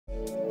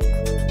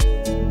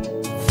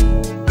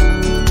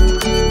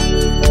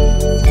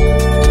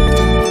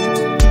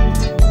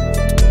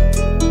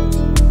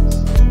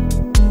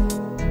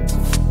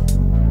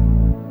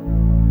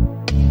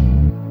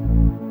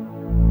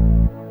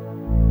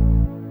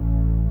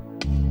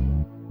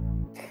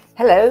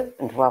Hello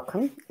and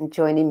welcome, and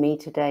joining me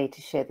today to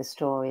share the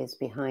stories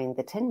behind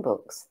the 10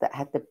 books that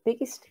had the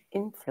biggest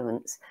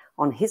influence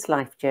on his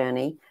life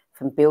journey,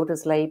 from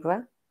builder's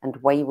labourer and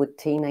wayward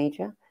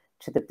teenager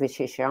to the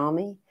British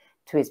Army,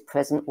 to his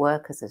present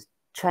work as a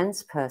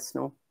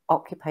transpersonal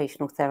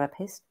occupational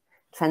therapist,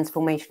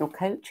 transformational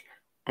coach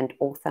and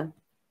author,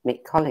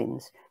 Mick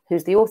Collins,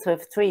 who's the author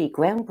of 3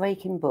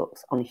 groundbreaking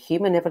books on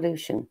human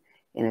evolution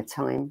in a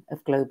time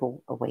of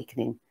global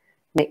awakening.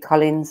 Mick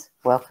Collins,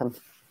 welcome.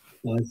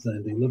 Hi,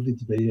 Sandie. Lovely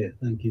to be here.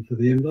 Thank you for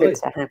the invite. Good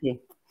to have you.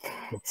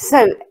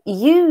 So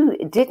you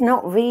did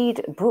not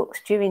read books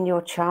during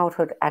your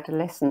childhood,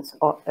 adolescence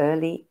or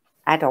early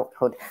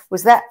adulthood.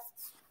 Was that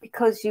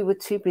because you were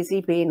too busy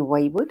being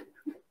wayward?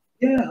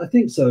 Yeah, I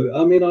think so.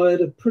 I mean, I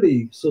had a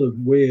pretty sort of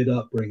weird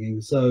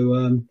upbringing.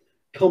 So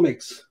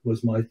comics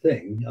was my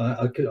thing.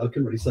 I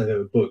couldn't really say they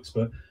were books,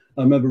 but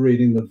I remember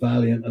reading The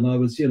Valiant, and I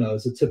was,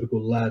 as a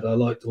typical lad, I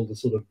liked all the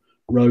sort of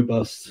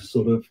robust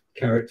sort of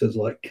characters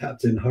like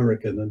Captain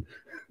Hurricane and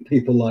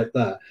people like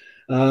that.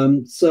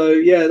 So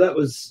yeah, that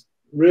was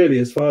really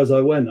as far as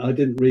I went. I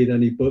didn't read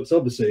any books.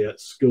 Obviously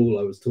at school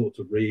I was taught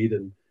to read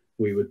and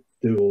we would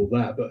do all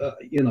that, but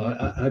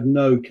I had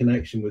no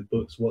connection with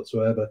books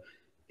whatsoever,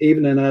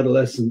 even in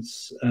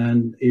adolescence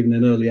and even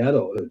in early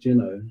adulthood,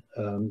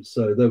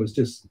 so there was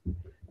just,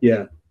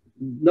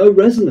 no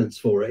resonance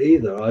for it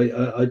either.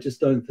 I just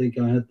don't think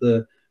I had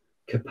the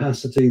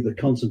capacity, the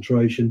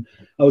concentration.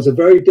 I was a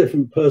very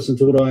different person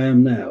to what I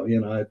am now.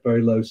 I had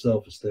very low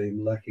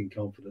self-esteem, lacking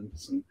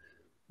confidence, and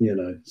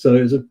so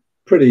it was a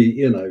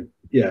pretty,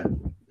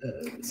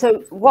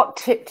 So what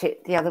tipped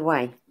it the other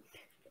way?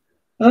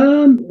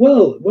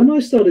 Well, when I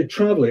started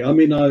traveling, I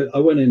mean, I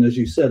went in, as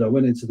you said, I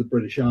went into the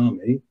British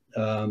Army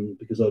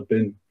because I'd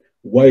been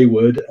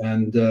wayward,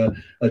 and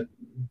I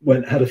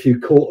had a few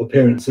court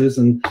appearances,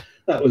 and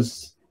that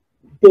was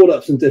brought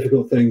up some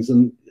difficult things,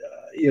 and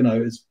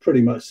it's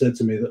pretty much said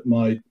to me that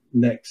my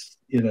next,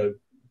 the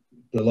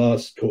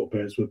last court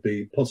appearance would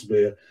be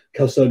possibly a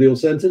custodial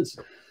sentence.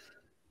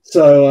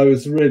 So I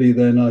was really,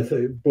 then I thought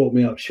it brought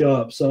me up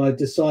sharp. So I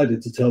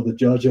decided to tell the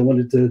judge I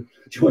wanted to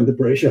join the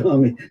British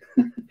Army.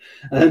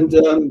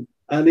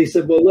 and he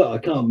said, well, look, I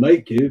can't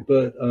make you,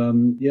 but,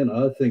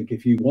 I think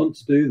if you want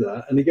to do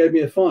that, and he gave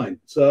me a fine.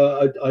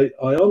 So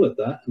I honoured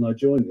that and I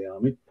joined the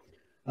army.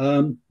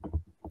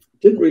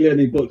 Didn't read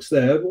any books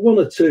there, one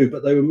or two,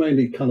 but they were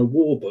mainly kind of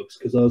war books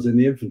because I was in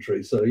the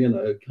infantry. So, kind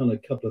of a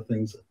couple of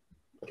things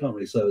I can't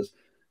really say as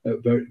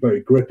very, very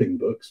gripping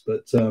books.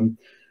 But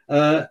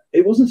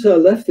it wasn't until I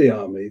left the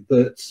army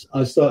that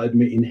I started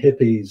meeting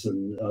hippies,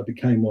 and I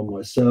became one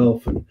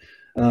myself. And,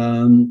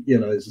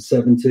 it's the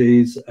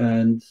 70s,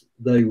 and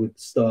they would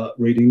start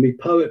reading me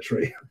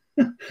poetry,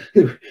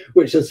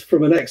 which is,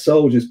 from an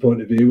ex-soldier's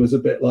point of view, was a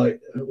bit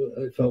like,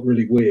 it felt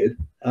really weird.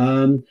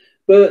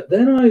 But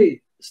then I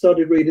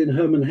started reading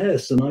Hermann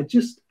Hesse, and I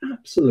just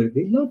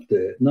absolutely loved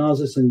it.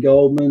 Narcissus and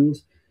Goldmund.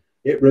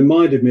 It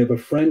reminded me of a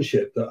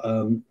friendship that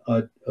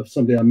of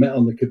somebody I met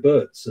on the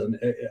kibbutz, and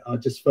I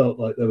just felt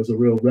like there was a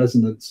real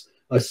resonance.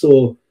 I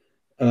saw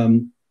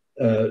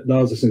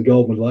Narcissus and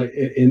Goldmund like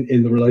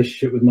in the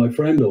relationship with my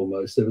friend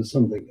almost. There was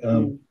something,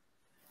 and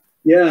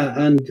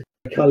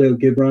Khalil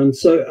Gibran.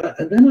 So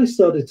and then I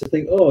started to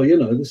think, oh,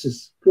 this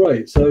is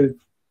great. So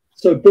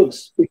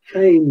books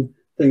became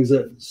things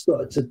that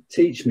started to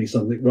teach me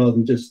something, rather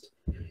than just,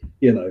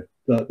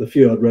 that the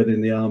few I'd read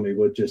in the army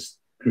were just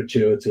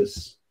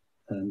gratuitous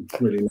and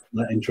really not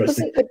that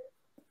interesting.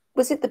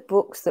 Was it the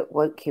books that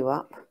woke you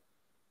up?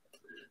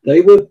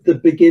 They were the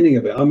beginning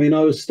of it. I mean,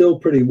 I was still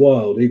pretty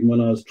wild even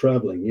when I was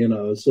traveling.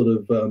 I was sort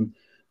of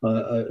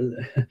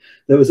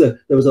there was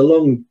a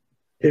long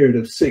period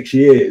of 6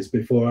 years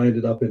before I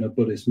ended up in a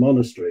Buddhist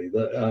monastery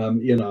that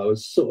I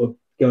was sort of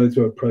going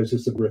through a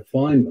process of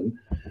refinement.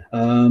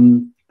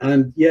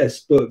 And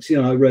yes, books,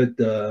 I read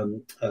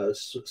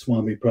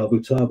Swami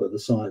Prabhupada, The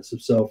Science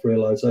of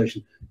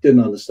Self-Realization.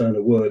 Didn't understand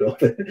a word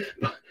of it.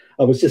 But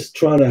I was just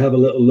trying to have a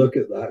little look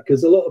at that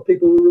because a lot of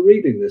people were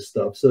reading this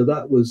stuff. So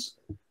that was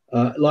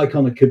like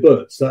on a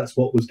kibbutz, that's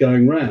what was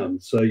going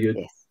round. So you'd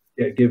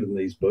get given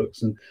these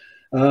books.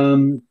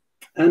 And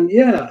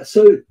yeah,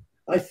 so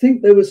I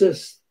think there was a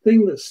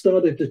thing that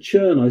started to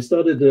churn. I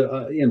started to,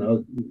 I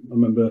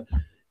remember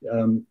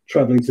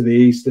traveling to the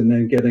East and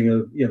then getting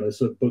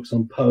sort of books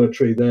on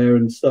poetry there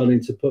and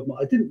starting to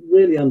I didn't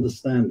really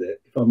understand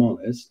it, if I'm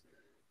honest,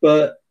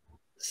 but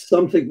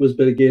something was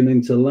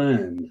beginning to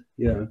land.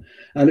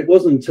 And it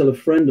wasn't until a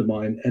friend of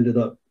mine ended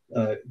up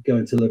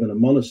going to live in a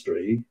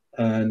monastery,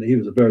 and he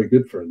was a very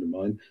good friend of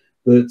mine,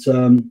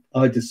 that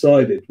I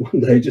decided one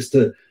day just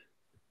to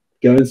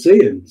go and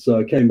see him.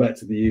 So I came back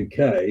to the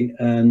UK,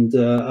 and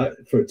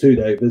for a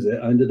 2-day visit,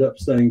 I ended up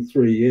staying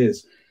 3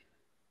 years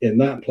in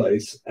that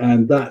place,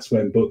 and that's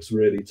when books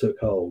really took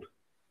hold.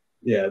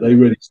 Yeah, they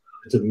really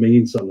started to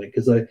mean something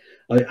because I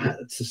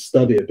had to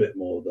study a bit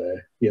more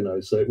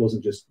there, so it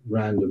wasn't just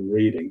random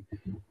reading.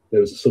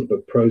 There was a sort of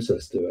a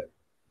process to it.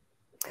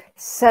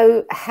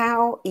 So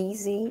how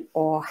easy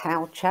or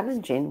how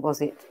challenging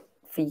was it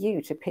for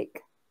you to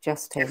pick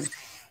just him?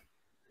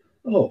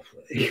 Oh,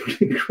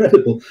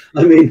 incredible.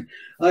 I mean,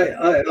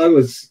 I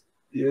was,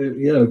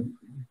 you know,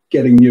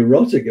 getting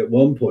neurotic at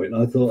one point.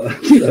 I thought,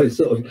 you know,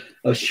 sort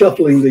of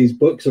shuffling these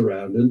books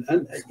around,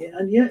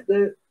 and yet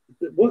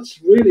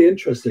what's really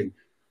interesting,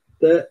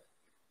 that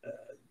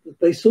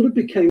they sort of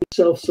became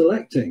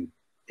self-selecting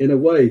in a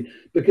way,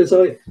 because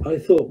I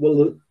thought,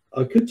 well,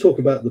 I could talk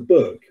about the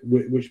book,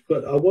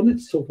 but I wanted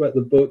to talk about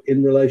the book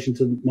in relation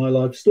to my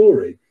life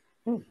story.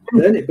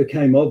 Then it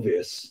became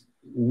obvious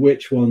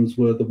which ones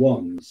were the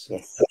ones.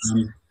 Yes.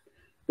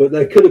 But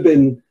there could have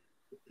been,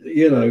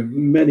 you know,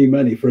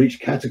 many for each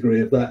category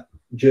of that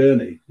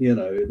journey. You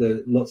know, there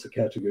are lots of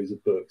categories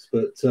of books,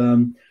 but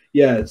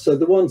yeah, so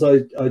the ones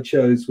I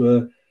chose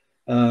were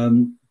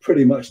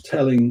pretty much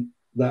telling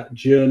that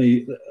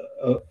journey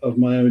of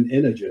my own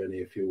inner journey,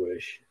 if you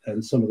wish,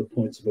 and some of the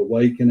points of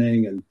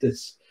awakening and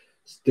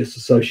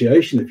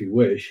disassociation, if you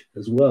wish,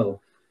 as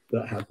well,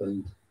 that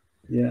happened.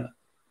 Yeah.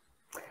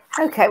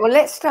 Okay, well,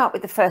 let's start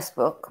with the first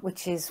book,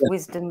 which is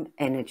Wisdom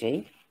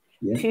Energy.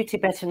 Yeah. 2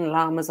 Tibetan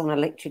Lamas on a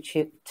lecture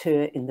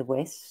tour in the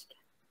West.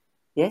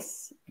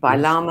 Yes, by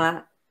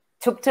Lama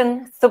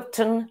Thubten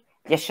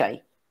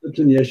Yeshe.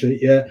 Thubten Yeshe,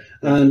 yeah,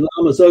 and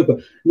Lama Zopa.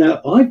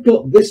 Now, I've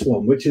got this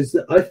one, which is,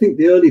 I think,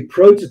 the early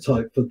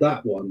prototype for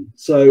that one.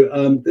 So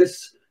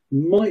this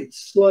might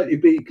slightly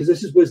be, because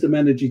this is Wisdom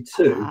Energy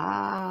 2.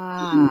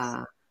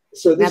 Ah.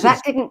 So this now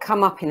that didn't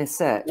come up in a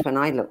search when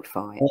I looked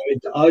for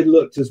it. I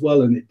looked as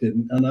well, and it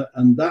didn't,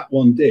 and that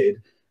one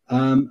did.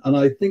 And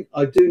I think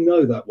I do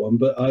know that one,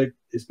 but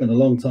it's been a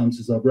long time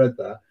since I've read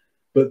that.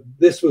 But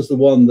this was the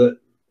one that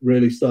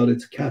really started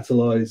to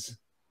catalyze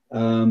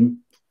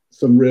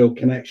some real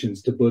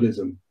connections to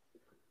Buddhism.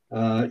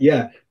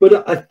 Yeah,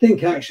 but I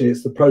think actually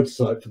it's the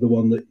prototype for the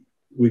one that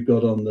we've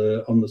got on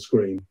the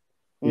screen.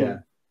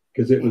 Yeah,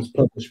 because it was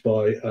published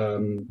by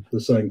the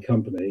same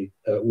company,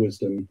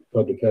 Wisdom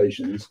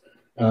Publications,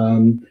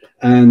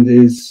 and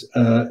is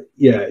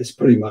yeah, it's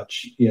pretty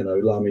much, you know,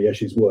 Lama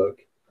Yeshe's work.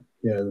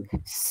 Yeah.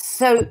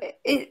 So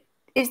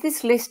is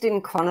this list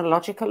in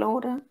chronological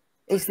order?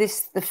 Is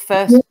this the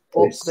first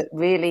book that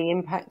really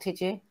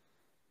impacted you?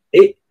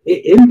 It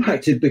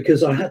impacted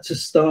because I had to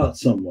start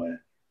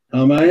somewhere. I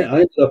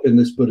ended up in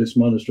this Buddhist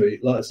monastery,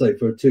 like I say,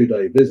 for a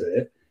 2-day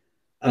visit.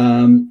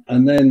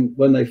 And then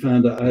when they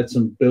found out I had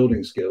some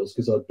building skills,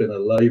 because I'd been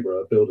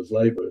a builder's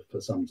labourer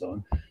for some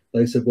time,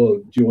 they said, well,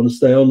 do you want to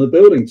stay on the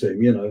building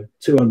team? You know,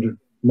 200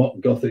 mock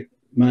Gothic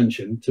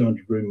mansion,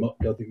 200-room mock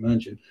Gothic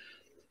mansion.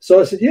 So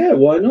I said, yeah,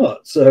 why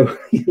not? So,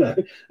 you know,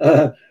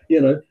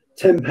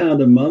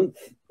 £10 a month,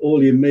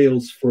 all your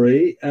meals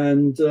free,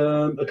 and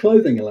a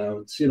clothing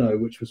allowance, you know,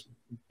 which was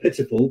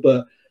pitiful,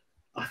 but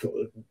I thought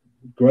a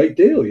great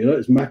deal. You know,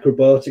 it's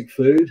macrobiotic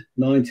food,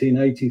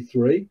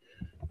 1983.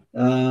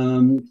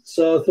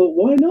 So I thought,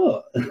 why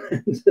not?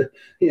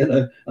 You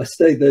know, I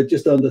stayed there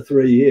just under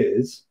 3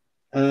 years,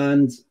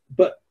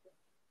 but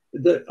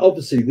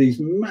obviously these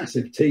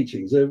massive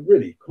teachings are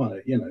really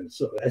quite, you know,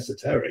 sort of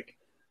esoteric.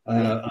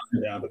 I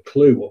didn't have a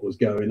clue what was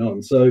going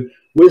on. So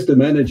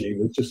Wisdom Energy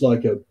was just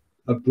like a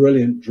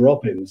brilliant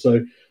drop-in.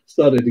 So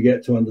started to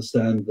get to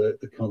understand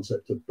the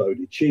concept of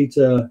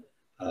bodhicitta,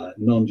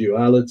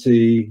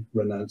 non-duality,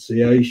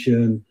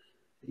 renunciation,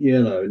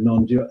 you know,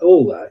 non-dual,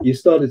 all that. You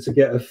started to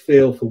get a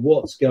feel for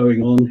what's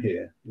going on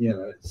here. You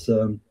know, it's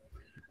and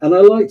I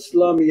liked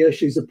Lama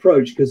Yeshe's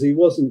approach because he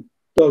wasn't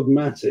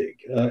dogmatic.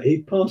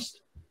 He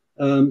passed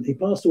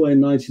away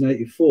in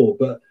 1984,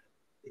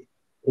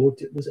 or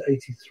was it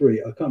 83?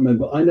 I can't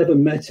remember. I never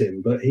met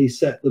him, but he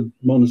set the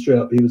monastery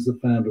up. He was the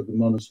founder of the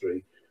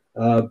monastery.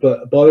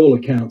 But by all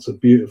accounts, a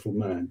beautiful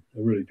man,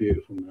 a really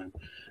beautiful man.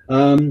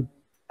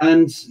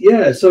 And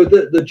yeah, so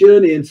the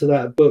journey into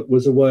that book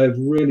was a way of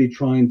really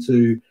trying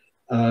to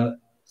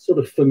sort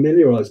of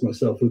familiarize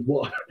myself with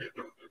what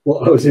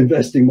I was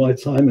investing my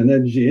time and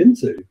energy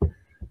into.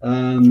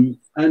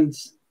 And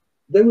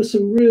there were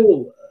some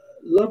real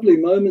lovely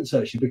moments,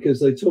 actually, because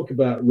they talk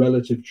about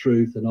relative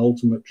truth and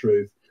ultimate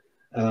truth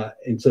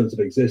in terms of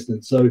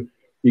existence. So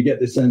you get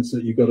the sense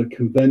that you've got a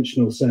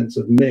conventional sense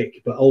of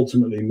Mick, but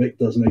ultimately Mick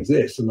doesn't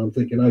exist. And I'm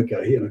thinking,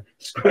 okay, you know,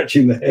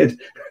 scratching the head.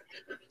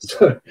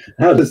 So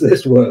how does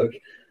this work?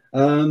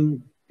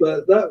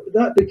 But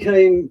that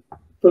became,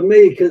 for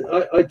me, because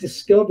I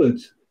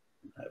discovered,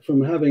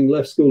 from having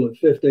left school at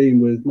 15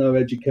 with no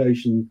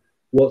education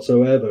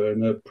whatsoever,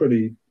 and a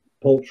pretty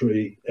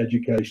paltry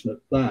education at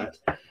that,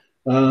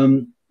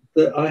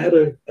 that I had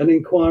an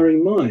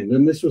inquiring mind,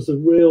 and this was the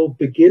real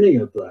beginning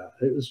of that.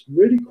 It was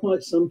really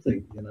quite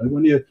something, you know,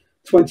 when you're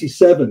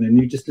 27 and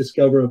you just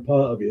discover a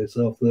part of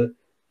yourself that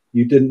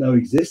you didn't know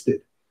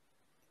existed.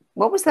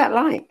 What was that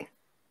like?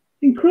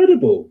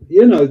 Incredible,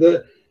 you know,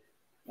 that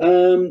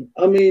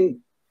I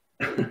mean,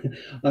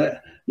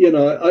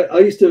 I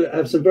used to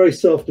have some very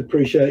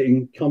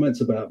self-depreciating comments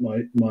about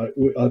my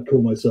I'd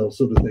call myself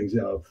sort of things,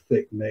 you know,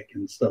 thick neck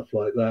and stuff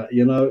like that,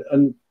 you know,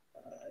 and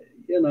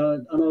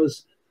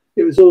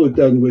it was all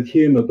done with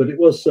humor, but it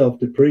was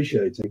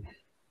self-depreciating.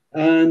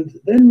 And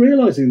then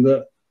realizing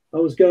that I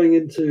was going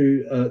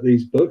into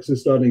these books and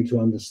starting to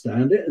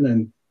understand it, and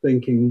then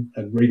thinking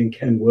and reading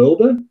Ken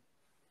Wilbur,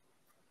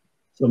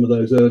 some of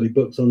those early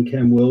books on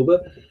Ken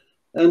Wilbur,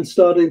 and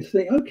starting to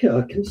think, okay,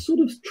 I can sort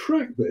of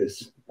track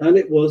this. And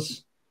it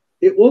was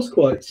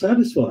quite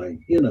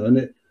satisfying, you know, and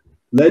it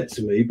led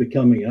to me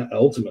becoming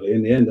ultimately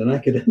in the end an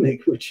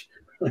academic, which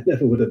I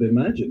never would have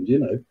imagined, you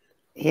know.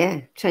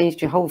 Yeah,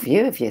 changed your whole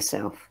view of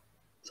yourself.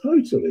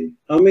 Totally.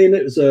 I mean,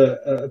 it was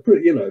a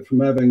pretty, you know, from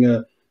having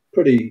a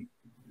pretty,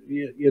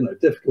 you know,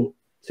 difficult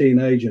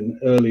teenage and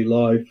early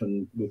life,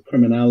 and with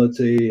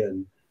criminality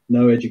and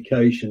no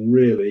education,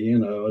 really, you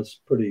know, I was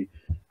pretty,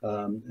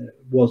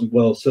 wasn't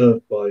well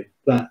served by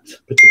that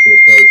particular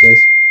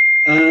process.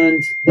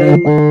 And then,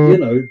 you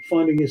know,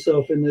 finding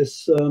yourself in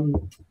this,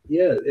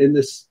 in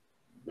this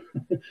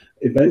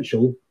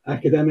eventual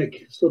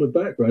academic sort of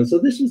background. So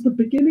this was the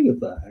beginning of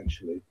that,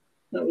 actually.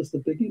 That was the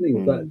beginning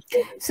of that.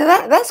 So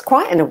that's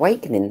quite an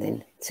awakening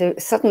then, to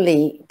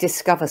suddenly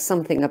discover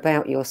something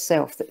about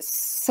yourself that's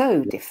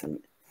so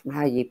different from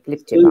how you've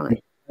lived your life.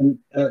 And,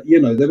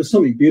 you know, there was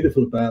something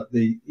beautiful about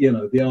the, you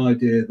know, the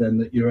idea then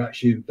that you're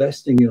actually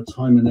investing your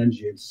time and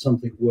energy into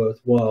something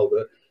worthwhile,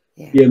 that,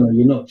 you know,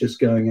 you're not just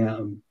going out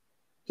and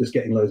just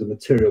getting loads of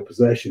material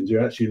possessions.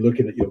 You're actually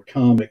looking at your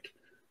karmic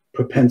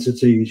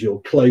propensities,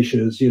 your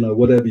kleshas, you know,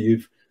 whatever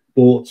you've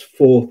brought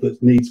forth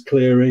that needs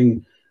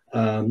clearing.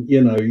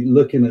 You know,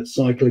 looking at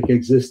cyclic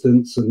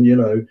existence and, you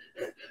know,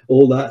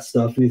 all that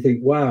stuff. And you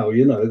think, wow,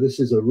 you know, this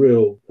is a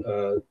real,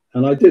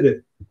 and I did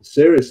it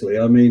seriously.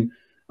 I mean,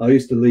 I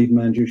used to lead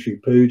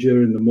Manjushri Puja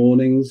in the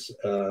mornings.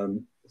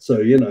 So,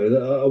 you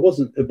know, I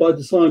wasn't, by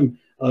the time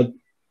I'd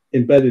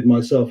embedded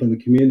myself in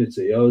the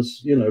community, I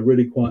was, you know,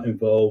 really quite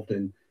involved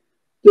in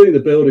doing the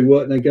building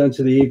work and then going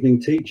to the evening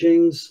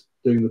teachings,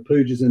 doing the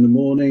pujas in the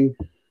morning,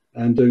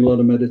 and doing a lot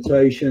of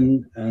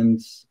meditation. And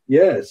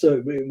yeah,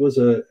 so it was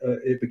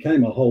it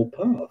became a whole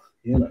path,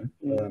 you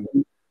know.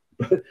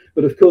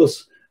 But of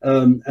course,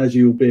 as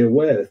you'll be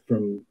aware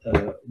from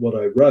what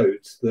I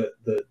wrote,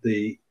 that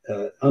the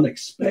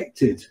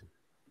unexpected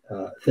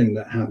thing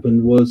that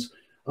happened was,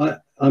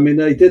 I mean,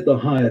 they did the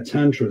higher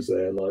tantras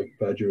there, like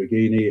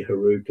Vajrayogini,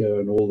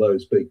 Haruka, and all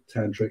those big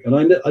tantric, and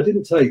I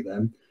didn't take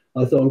them.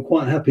 I thought I'm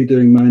quite happy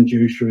doing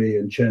Manjushri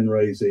and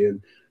Chenrezig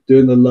and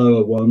doing the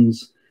lower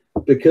ones,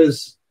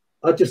 because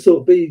I just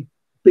thought, be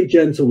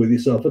gentle with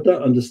yourself. I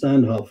don't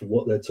understand half of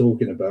what they're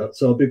talking about,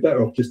 so I'll be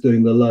better off just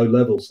doing the low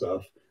level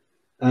stuff.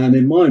 And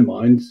in my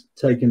mind,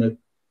 taking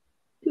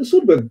a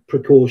sort of a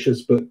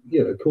precautious but,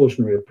 you know,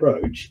 cautionary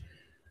approach.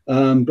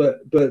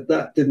 But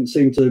that didn't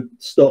seem to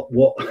stop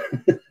what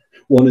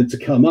wanted to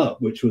come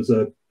up, which was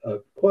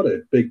quite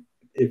a big,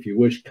 if you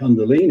wish,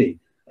 Kundalini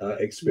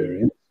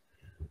experience,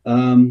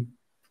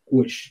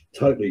 which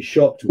totally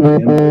shocked me.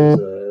 And it was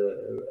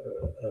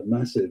a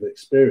massive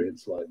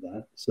experience like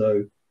that.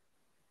 So,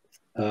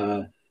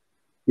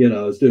 you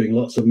know, I was doing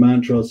lots of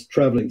mantra. I was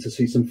traveling to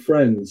see some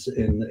friends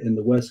in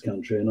the West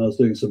Country, and I was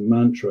doing some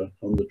mantra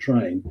on the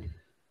train.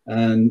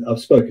 And I've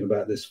spoken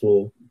about this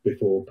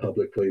before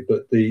publicly,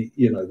 but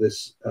you know,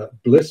 this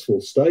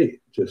blissful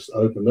state just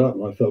opened up,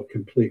 and I felt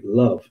complete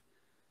love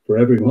for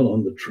everyone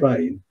on the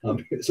train. I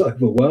mean, it's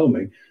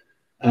overwhelming.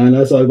 And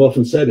as I've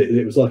often said,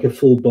 it was like a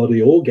full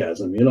body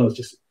orgasm. You know, I was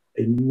just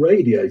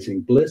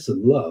irradiating bliss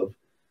and love.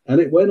 And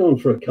it went on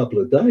for a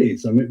couple of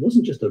days. I mean, it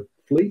wasn't just a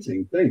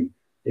fleeting thing.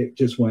 It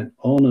just went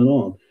on and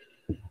on.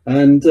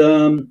 And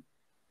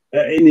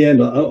in the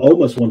end, I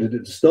almost wanted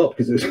it to stop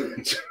because it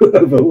was too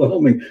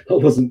overwhelming. I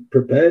wasn't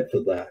prepared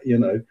for that, you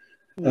know.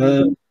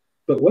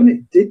 But when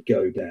it did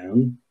go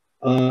down,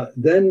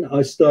 then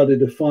I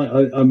started to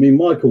find, I mean,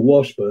 Michael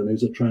Washburn,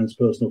 who's a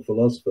transpersonal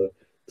philosopher,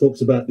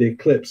 talks about the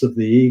eclipse of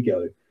the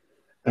ego.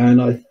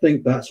 And I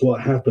think that's what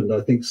happened.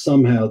 I think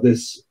somehow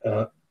this,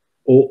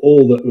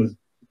 all that was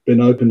been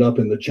opened up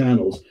in the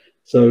channels.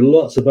 So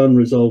lots of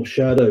unresolved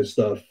shadow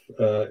stuff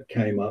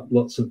came up,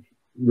 lots of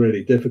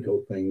really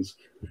difficult things,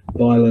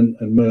 violent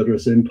and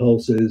murderous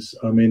impulses.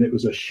 I mean, it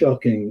was a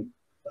shocking,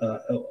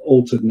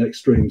 altered and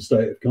extreme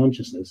state of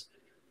consciousness.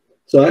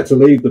 So I had to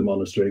leave the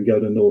monastery and go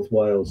to North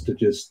Wales to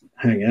just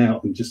hang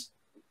out and just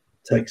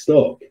take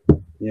stock,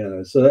 you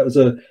know. So that was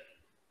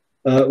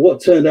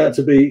what turned out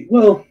to be,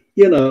 well,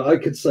 you know, I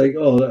could say,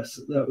 oh,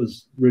 that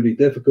was really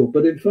difficult,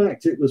 but in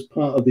fact, it was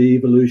part of the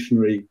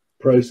evolutionary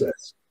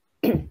process.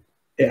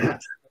 It had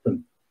to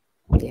happen.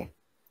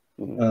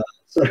 Yeah.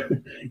 So,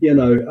 you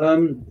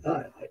know,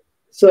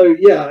 so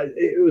yeah,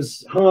 it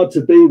was hard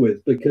to be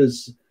with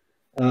because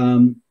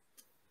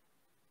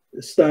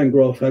Stan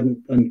Groff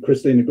and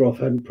Christina Groff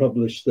hadn't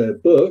published their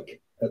book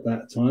at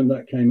that time.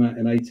 That came out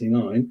in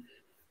 '89.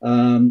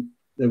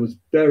 There was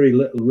very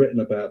little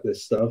written about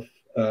this stuff.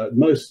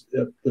 Most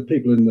the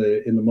people in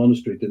the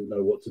monastery didn't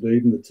know what to do.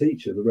 Even the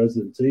teacher, the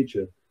resident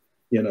teacher,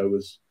 you know,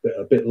 was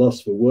a bit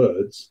lost for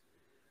words.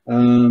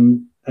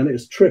 And it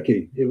was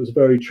tricky. It was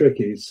very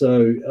tricky.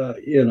 So,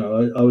 you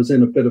know, I was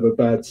in a bit of a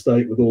bad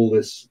state with all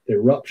this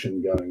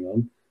eruption going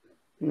on.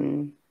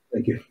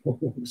 Thinking,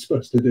 what am I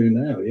supposed to do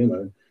now, you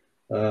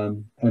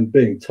know? And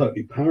being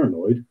totally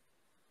paranoid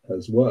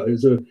as well. It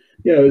was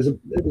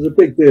a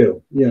big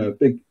deal, you know,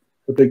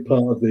 a big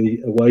part of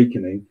the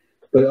awakening.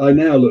 But I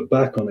now look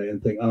back on it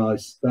and think,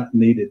 that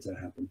needed to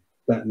happen.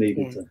 that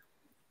needed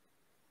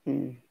Yeah.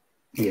 to.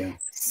 Yeah.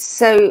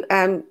 So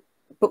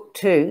book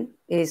 2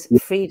 is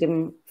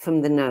Freedom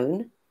from the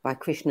Known by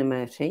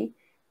Krishnamurti.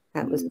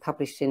 That was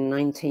published in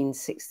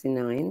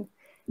 1969.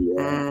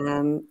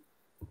 Yeah.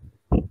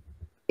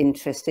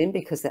 Interesting,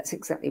 because that's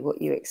exactly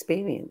what you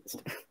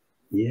experienced.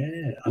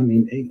 Yeah, I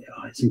mean,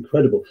 it's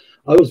incredible.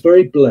 I was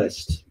very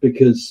blessed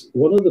because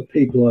one of the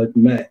people I'd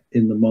met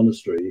in the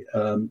monastery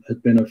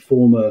had been a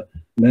former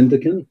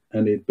mendicant,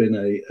 and he'd been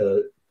a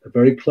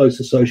very close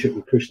associate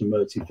with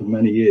Krishnamurti for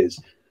many years.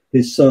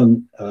 His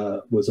son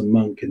was a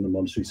monk in the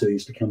monastery, so he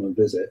used to come and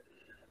visit.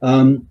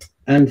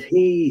 And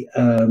he,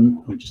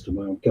 I'm just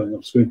aware I'm going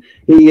off screen.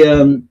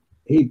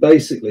 He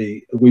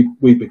basically,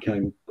 we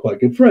became quite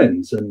good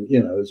friends, and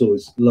you know, it was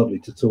always lovely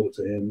to talk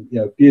to him.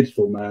 You know,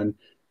 beautiful man.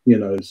 You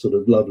know, sort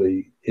of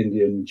lovely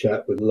Indian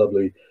chap with a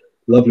lovely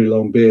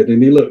long beard,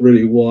 and he looked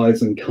really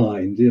wise and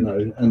kind, you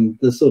know, and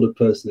the sort of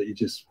person that you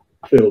just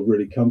feel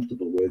really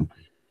comfortable with.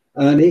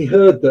 And he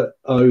heard that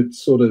I would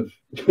sort of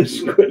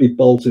just quickly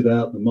bolted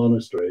out the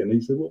monastery, and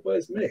he said, well,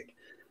 where's Mick?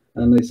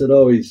 And they said,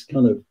 oh, he's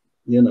kind of,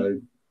 you know,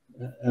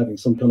 having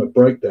some kind of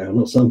breakdown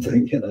or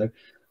something, you know.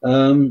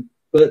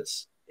 But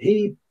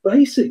he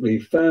basically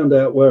found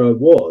out where I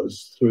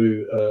was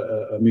through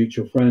a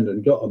mutual friend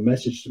and got a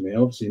message to me.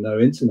 Obviously, no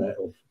internet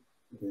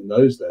in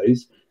those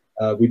days.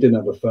 We didn't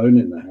have a phone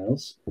in the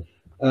house.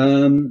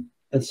 And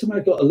somehow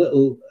got a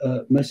little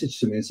message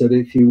to me and said,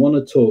 if you want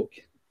to talk,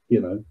 you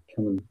know,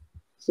 come and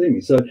see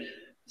me. So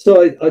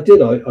I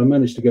did. I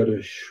managed to go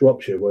to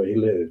Shropshire where he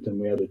lived, and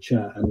we had a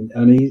chat. And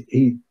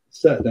he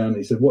sat down and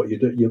he said, what you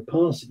do, you're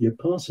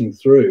passing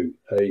through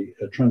a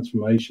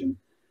transformation.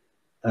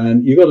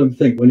 And you got to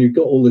think, when you've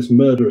got all this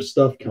murderous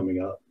stuff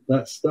coming up,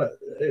 what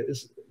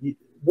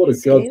a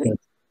godsend.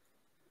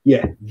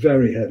 Yeah,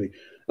 very heavy.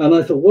 And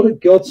I thought, what a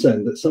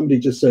godsend that somebody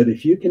just said,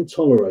 if you can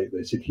tolerate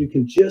this, if you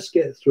can just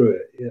get through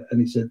it. Yeah. And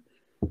he said,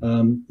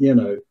 you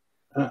know,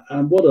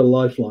 and what a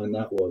lifeline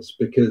that was,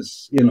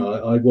 because, you know,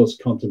 I was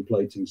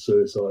contemplating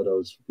suicide. I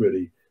was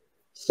really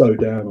so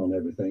down on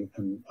everything,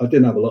 and I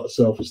didn't have a lot of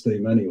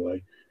self-esteem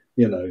anyway,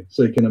 you know,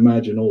 so you can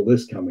imagine all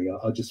this coming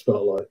up. I just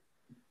felt like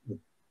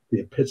the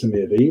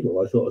epitome of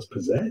evil. I thought I was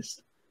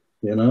possessed,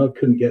 you know. I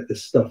couldn't get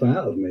this stuff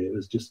out of me. It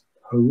was just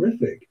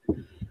horrific.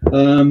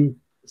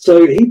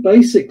 So he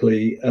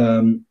basically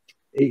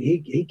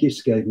he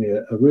just gave me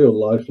a real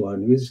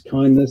lifeline with his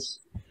kindness,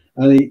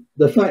 and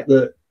the fact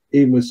that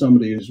even with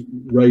somebody who's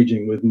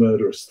raging with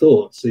murderous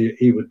thoughts,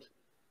 he would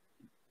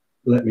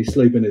let me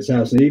sleep in his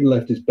house, and he even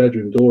left his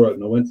bedroom door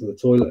open. I went to the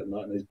toilet at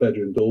night and his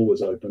bedroom door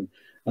was open,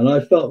 and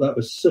I felt that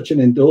was such an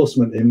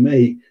endorsement in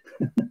me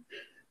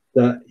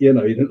that, you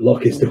know, he didn't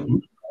lock his door,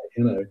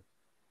 you know.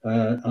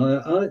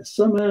 I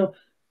somehow,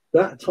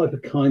 that type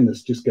of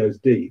kindness just goes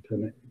deep,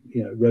 and it,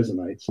 you know,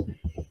 resonates.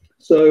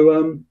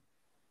 So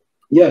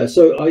yeah,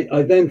 so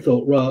I then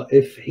thought, well,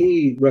 if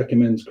he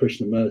recommends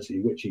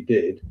Krishnamurti, which he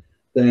did,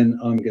 then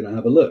I'm going to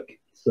have a look.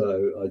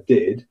 So I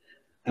did,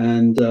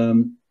 and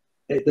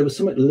there was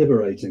something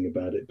liberating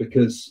about it,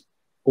 because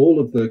all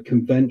of the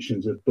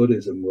conventions of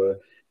Buddhism were,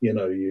 you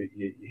know,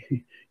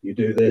 you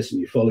do this and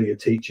you follow your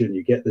teacher and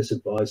you get this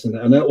advice, and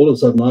all of a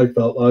sudden I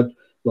felt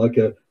like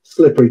a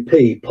slippery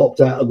pea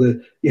popped out of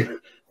the, you know,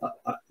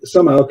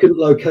 somehow I couldn't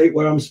locate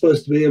where I'm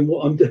supposed to be and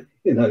what I'm doing,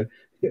 you know.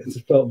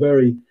 It felt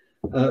very,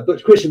 but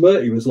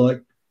Krishnamurti was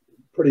like,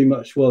 pretty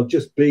much, well,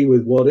 just be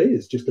with what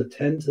is, just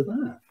attend to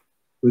that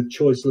with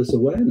choiceless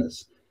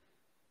awareness.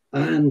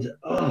 And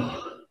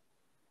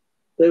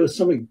there was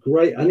something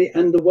great,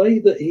 and the way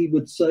that he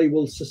would say,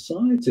 well,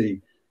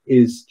 society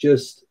is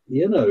just,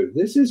 you know,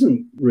 this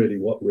isn't really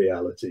what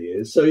reality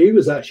is. So he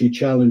was actually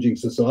challenging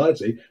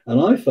society, and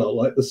I felt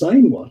like the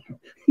same one.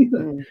 You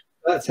know,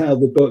 that's how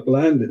the book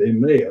landed in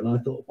me, and I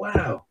thought,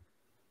 wow,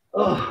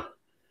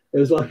 it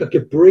was like I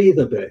could breathe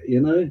a bit, you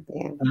know,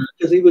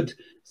 because he would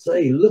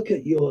say, look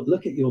at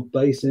your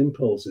base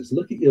impulses,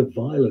 look at your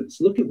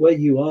violence, look at where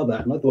you are.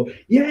 That, and I thought,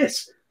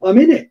 yes, I'm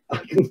in it.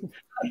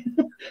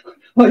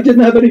 I didn't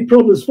have any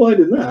problems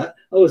finding that.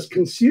 I was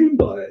consumed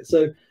by it.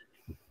 So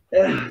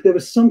there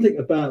was something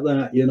about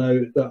that, you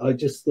know, that I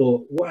just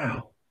thought,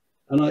 wow.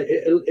 And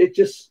it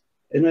just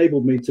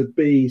enabled me to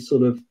be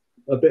sort of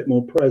a bit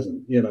more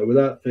present, you know,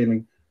 without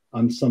feeling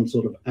I'm some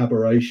sort of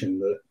aberration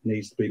that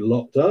needs to be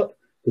locked up,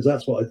 because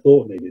that's what I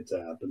thought needed to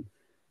happen.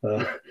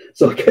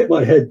 So I kept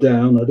my head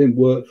down. I didn't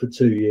work for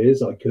 2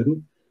 years. I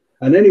couldn't.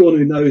 And anyone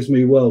who knows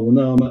me well will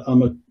know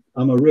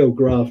I'm a real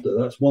grafter.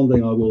 That's one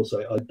thing I will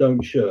say. I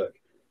don't shirk.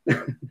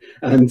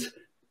 And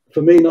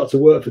for me not to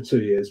work for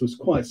 2 years was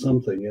quite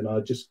something. And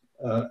I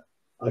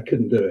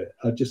couldn't do it.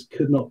 I just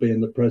could not be in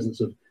the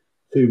presence of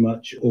too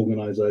much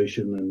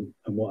organization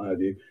and what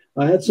have you.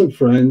 I had some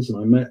friends and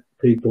I met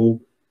people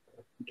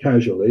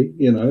casually,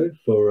 you know,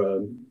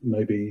 for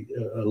maybe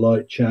a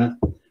light chat,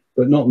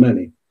 but not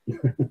many.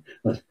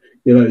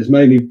 You know, it's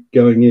mainly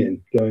going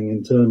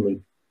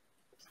internally.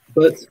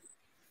 But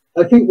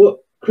I think what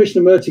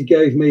Krishnamurti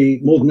gave me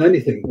more than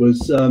anything was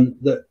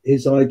that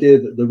his idea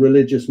that the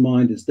religious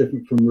mind is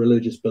different from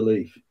religious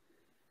belief.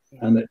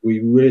 and that we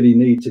really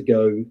need to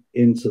go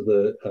into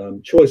the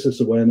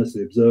choiceless awareness,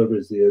 the observer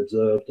is the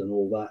observed, and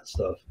all that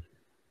stuff.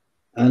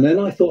 And then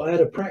I thought I had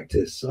a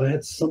practice. I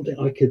had something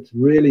I could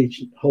really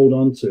hold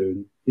on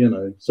to, you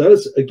know. So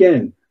it's,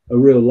 again, a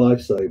real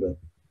lifesaver.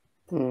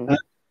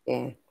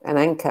 Yeah, an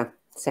anchor,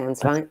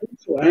 sounds like.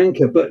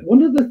 Anchor. But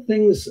one of the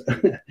things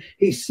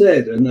he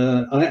said, and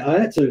I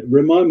had to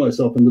remind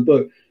myself in the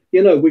book,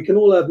 you know, we can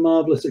all have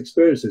marvelous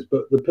experiences,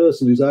 but the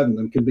person who's having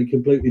them can be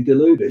completely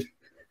deluded.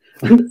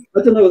 And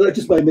I don't know, that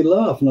just made me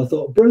laugh. And I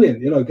thought,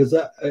 brilliant, you know, because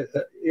that,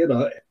 you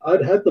know,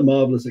 I'd had the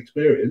marvelous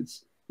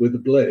experience with the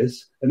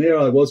bliss, and here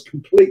I was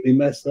completely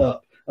messed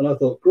up. And I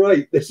thought,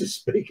 great, this is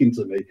speaking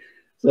to me.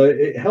 So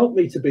it helped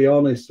me to be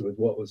honest with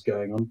what was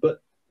going on.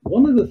 But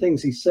one of the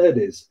things he said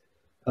is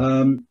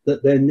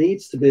that there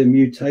needs to be a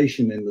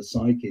mutation in the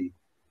psyche.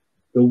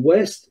 The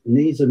West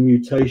needs a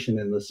mutation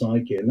in the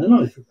psyche. And then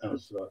I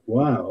was like,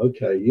 wow,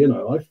 okay, you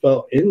know, I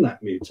felt in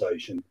that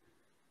mutation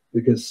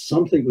because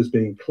something was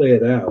being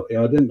cleared out.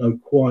 I didn't know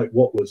quite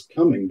what was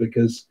coming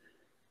because,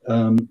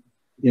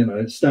 you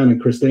know, Stan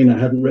and Christina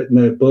hadn't written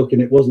their book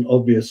and it wasn't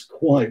obvious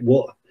quite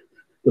what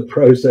the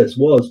process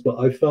was, but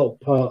I felt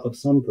part of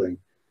something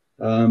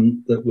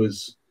that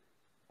was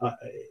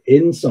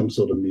in some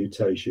sort of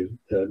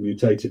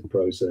mutated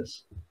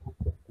process.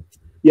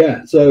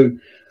 Yeah, so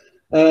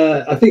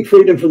I think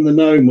Freedom from the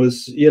Known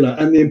was, you know,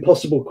 and The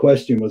Impossible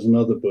Question was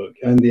another book,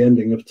 and The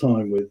Ending of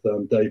Time with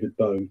David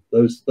Bohm.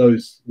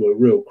 Those were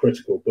real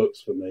critical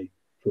books for me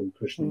from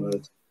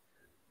Krishnamurti.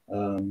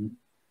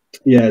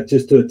 Yeah,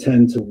 just to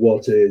attend to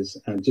what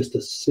is and just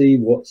to see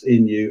what's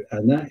in you,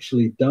 and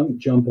actually don't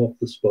jump off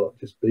the spot,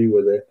 just be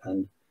with it.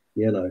 And,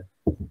 you know,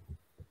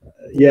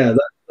 yeah,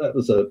 that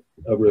was a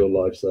real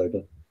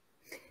lifesaver.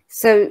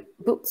 So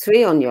book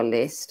 3 on your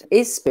list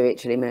is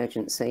Spiritual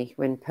Emergency,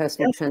 When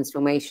Personal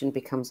Transformation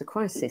Becomes a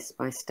Crisis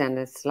by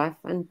Stanislav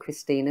and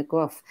Christina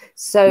Grof.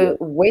 So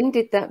when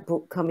did that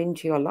book come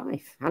into your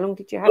life? How long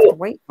did you have to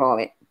wait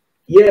for it?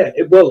 Yeah,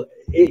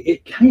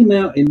 it came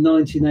out in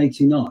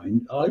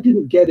 1989. I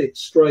didn't get it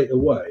straight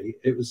away.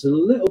 It was a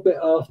little bit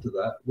after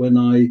that when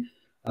I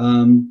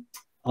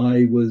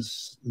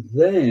was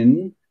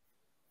then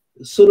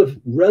sort of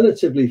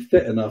relatively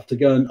fit enough to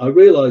go, and I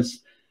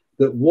realized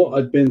that what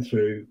I'd been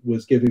through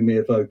was giving me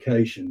a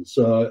vocation.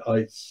 So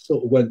I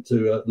sort of went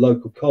to a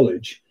local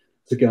college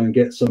to go and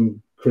get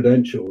some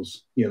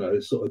credentials, you know,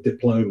 sort of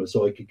diploma,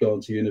 so I could go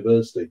on to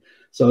university.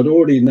 So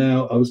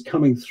I was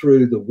coming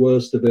through the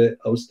worst of it.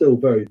 I was still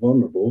very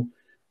vulnerable,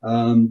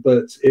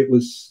 but it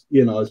was,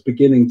 you know, I was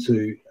beginning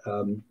to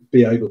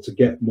be able to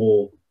get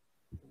more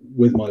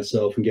with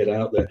myself and get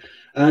out there.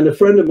 And a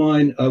friend of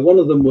mine, one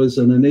of them was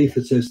an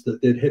anaesthetist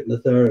that did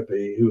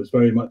hypnotherapy, who was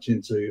very much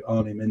into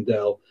Arnie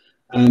Mindell.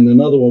 And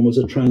another one was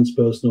a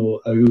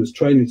transpersonal, who was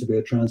training to be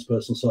a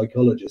transpersonal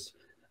psychologist.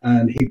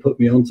 And he put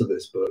me onto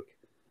this book.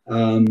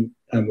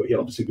 And we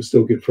obviously we're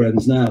still good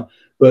friends now.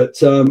 But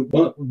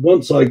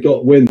once I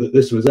got wind that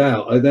this was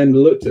out, I then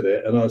looked at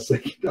it and I was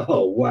thinking,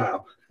 oh,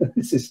 wow,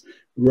 this is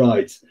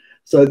right.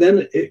 So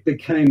then it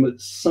became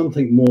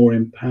something more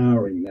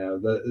empowering now.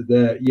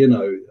 That you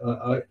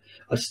know,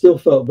 I still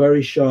felt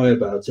very shy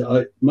about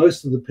it.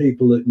 Most of the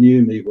people that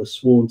knew me were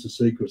sworn to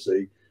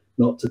secrecy,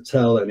 not to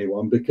tell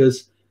anyone,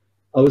 because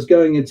I was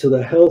going into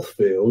the health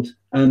field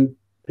and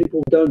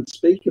people don't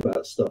speak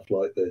about stuff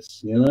like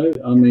this, you know.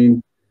 I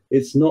mean,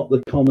 it's not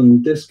the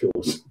common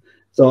discourse.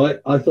 So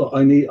I thought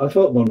I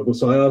felt vulnerable.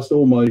 So I asked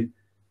all my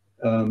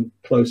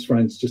close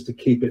friends just to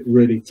keep it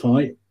really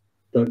tight.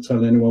 Don't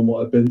tell anyone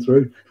what I've been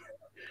through.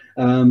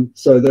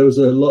 So there was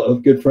a lot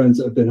of good friends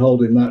that have been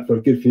holding that for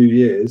a good few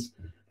years.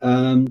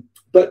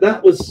 But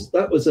that was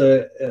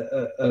a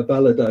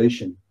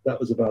validation. That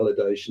was a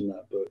validation,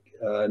 that book.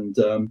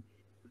 And,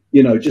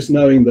 you know, just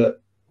knowing that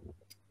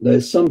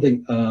there's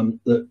something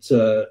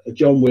that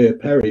John Weir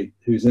Perry,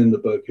 who's in the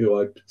book, who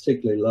I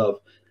particularly love,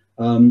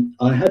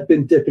 I had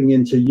been dipping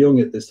into Jung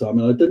at this time,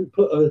 and I didn't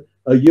put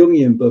a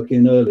Jungian book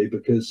in early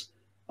because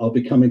I'll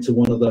be coming to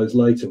one of those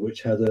later,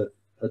 which had a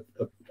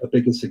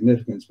bigger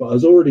significance. But I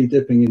was already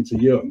dipping into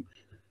Jung,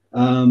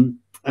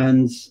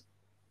 and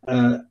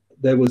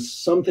there was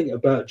something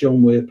about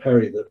John Weir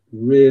Perry that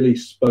really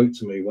spoke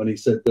to me when he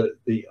said that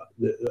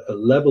a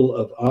level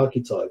of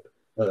archetype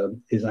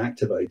is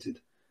activated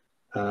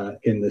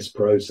in this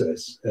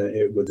process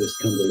with this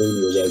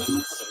Kundalini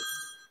awakening,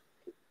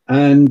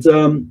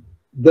 and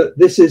that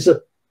this is a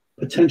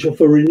potential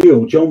for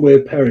renewal. John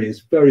Weir Perry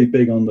is very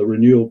big on the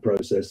renewal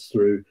process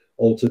through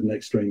altered and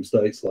extreme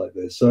states like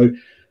this. So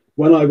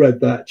when I read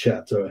that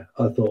chapter,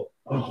 I thought,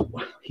 oh,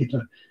 you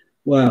know,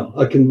 wow,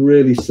 I can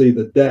really see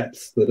the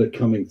depths that are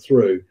coming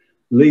through.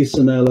 Lee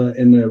Sanella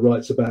in there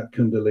writes about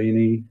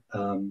Kundalini,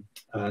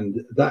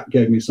 and that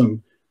gave me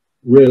some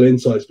real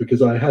insights,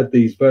 because I had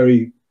these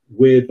very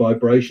weird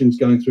vibrations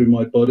going through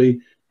my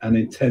body and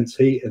intense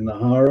heat in the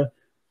hara.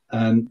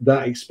 And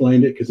that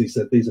explained it, because he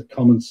said these are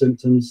common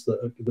symptoms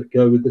that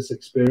go with this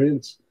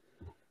experience.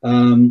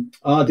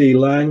 R.D.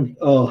 Lang,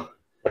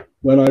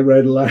 when I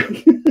read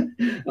Lang,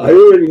 I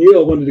already knew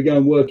I wanted to go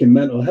and work in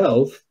mental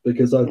health,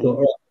 because I thought,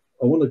 all right,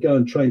 want to go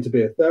and train to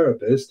be a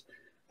therapist.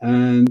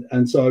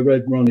 And so I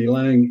read Ronnie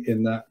Lang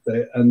in that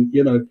bit, and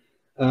you know,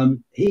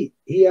 he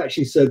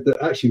actually said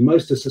that actually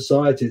most of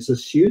society, it's a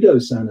pseudo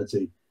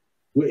sanity.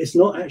 It's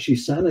not actually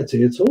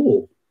sanity at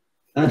all.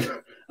 And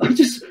I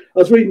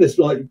was reading this,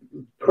 like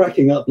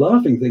cracking up,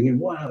 laughing, thinking,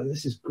 wow,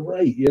 this is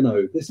great. You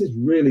know, this is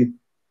really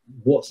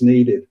what's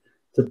needed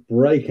to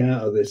break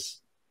out of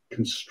this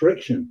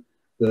constriction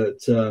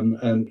that,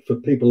 and for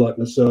people like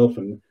myself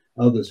and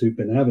others who've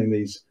been having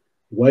these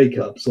wake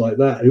ups like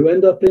that, who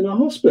end up in a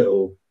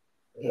hospital,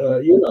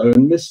 you know,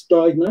 and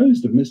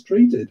misdiagnosed and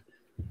mistreated.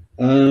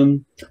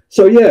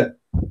 So yeah,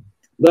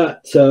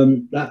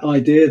 that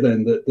idea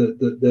then that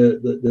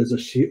there's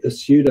a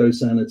pseudo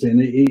sanity,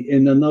 and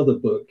in another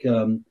book,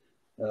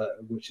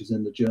 which is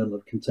in the Journal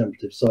of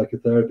Contemplative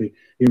Psychotherapy,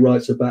 he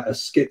writes about a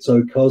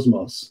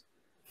schizocosmos.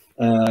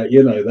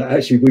 You know, that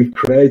actually we've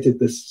created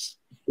this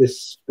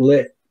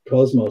split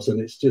cosmos,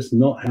 and it's just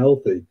not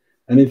healthy.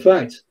 And in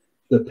fact,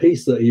 the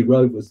piece that he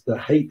wrote was the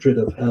hatred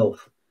of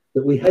health,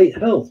 that we hate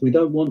health. We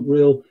don't want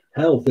real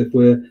health if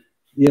we're,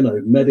 you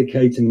know,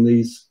 medicating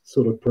these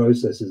sort of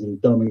processes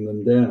and dumbing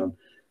them down.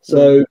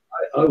 So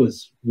I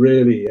was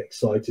really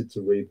excited to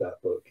read that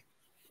book,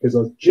 because I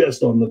was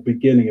just on the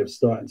beginning of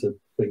starting to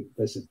think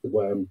this is the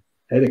way I'm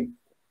heading.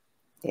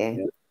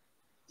 Yeah.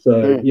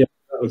 So yeah,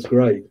 that was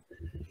great.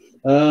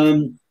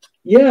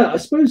 Yeah, I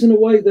suppose in a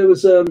way there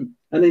was an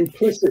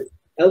implicit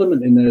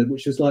element in there,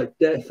 which was like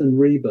death and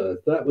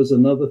rebirth. That was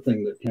another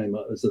thing that came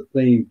up as a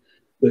theme,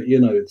 that, you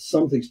know,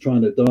 something's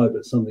trying to die,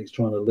 but something's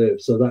trying to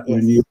live. So that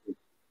renewal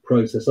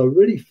process, I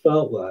really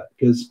felt that,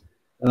 because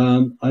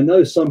I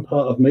know some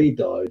part of me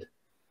died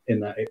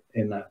in that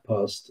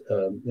past,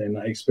 in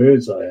that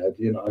experience I had.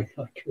 You know,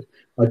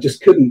 I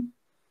just couldn't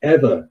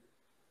ever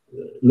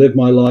live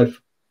my life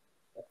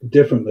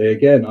differently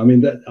again. I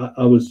mean, that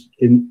I was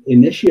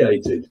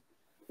initiated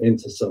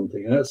into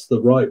something. That's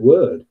the right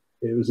word.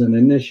 It was an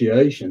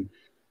initiation,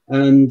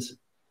 and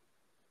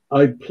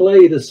I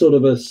played a sort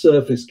of a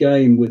surface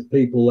game with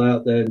people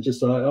out there, and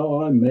just like,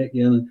 oh, I'm Mick,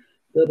 you know,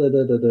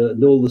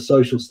 and all the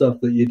social stuff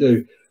that you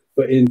do.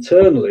 But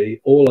internally,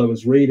 all I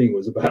was reading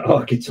was about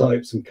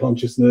archetypes and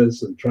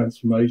consciousness and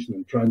transformation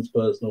and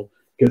transpersonal,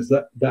 because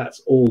that's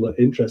all that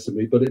interested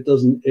me. But it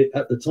doesn't.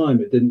 At the time,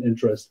 it didn't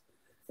interest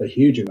a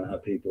huge amount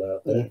of people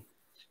out there.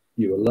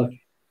 You were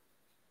lucky.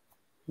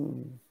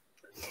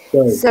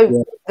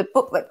 So the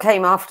book that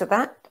came after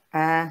that,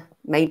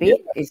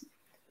 is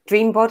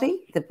Dream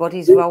Body, the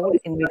body's role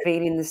in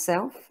revealing the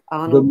self,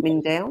 Arnold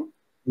Mindell.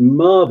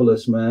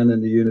 Marvelous man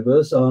in the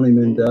universe, Arnie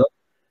Mindell,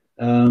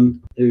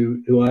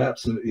 who I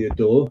absolutely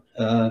adore.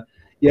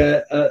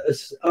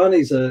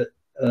 Arnie's a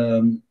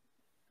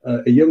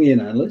Jungian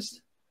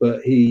analyst,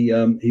 but he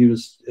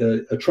was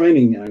a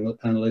training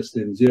analyst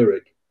in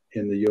Zurich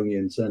in the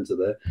Jungian Center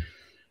there.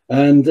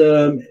 And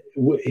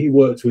he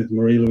worked with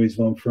Marie-Louise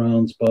von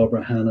Franz,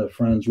 Barbara Hanna,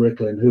 Franz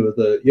Ricklin, who are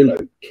the, you know,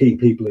 key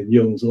people in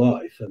Jung's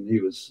life. And he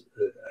was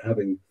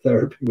having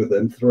therapy with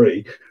them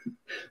three,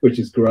 which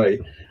is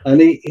great. And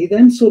he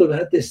then sort of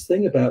had this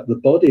thing about the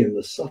body and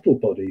the subtle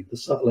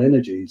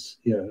energies,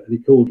 you know, and he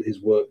called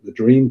his work the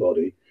dream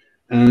body.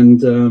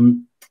 And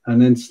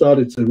then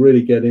started to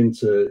really get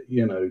into,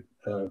 you know,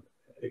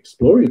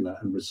 exploring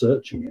that and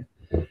researching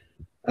it.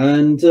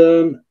 And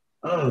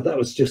that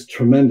was just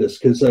tremendous,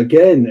 because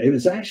again, it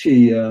was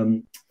actually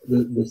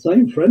the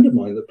same friend of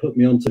mine that put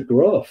me onto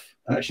Groff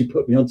actually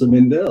put me onto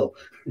Mindell.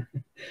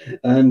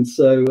 And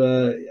so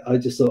I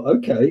just thought,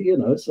 okay, you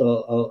know,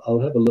 so I'll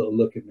have a little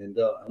look at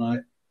Mindell.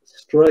 And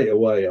straight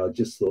away, I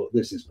just thought,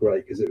 this is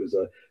great, because it was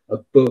a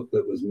book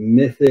that was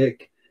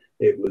mythic,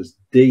 it was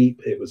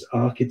deep, it was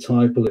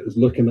archetypal, it was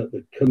looking at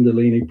the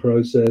Kundalini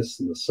process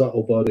and the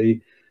subtle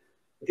body.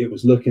 It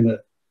was looking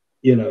at,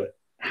 you know,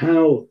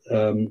 how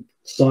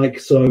psyche,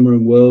 soma,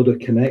 and world are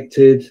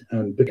connected.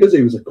 And because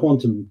he was a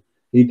quantum,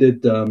 he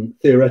did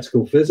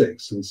theoretical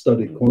physics and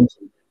studied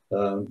quantum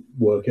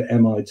work at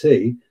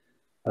MIT.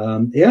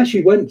 He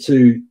actually went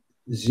to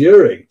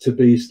Zurich to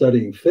be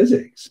studying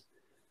physics,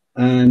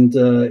 and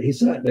he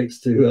sat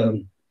next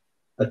to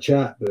a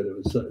chap, but it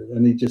was,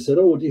 and he just said,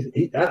 "Oh, what do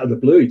you?" Out of the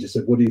blue, he just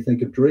said, "What do you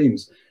think of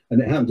dreams?"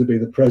 And it happened to be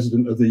the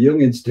president of the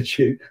Jung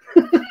Institute.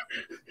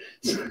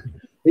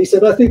 He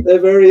said, "I think they're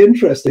very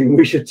interesting.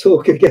 We should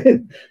talk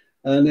again."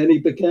 And then he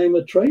became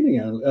a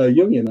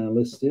Jungian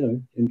analyst, you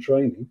know, in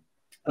training.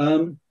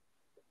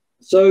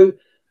 So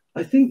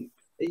I think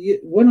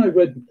when I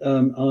read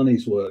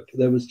Arnie's work,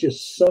 there was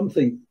just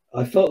something,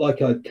 I felt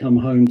like I'd come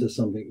home to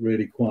something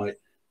really quite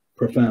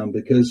profound,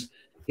 because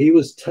he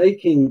was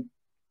taking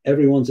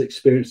everyone's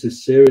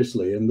experiences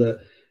seriously, and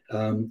that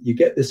you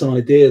get this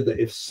idea that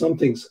if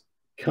something's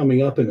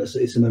coming up in us,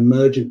 it's an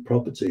emergent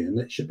property and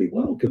it should be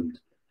welcomed,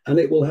 and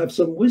it will have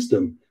some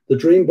wisdom. The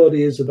dream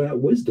body is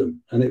about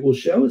wisdom, and it will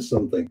show us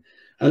something.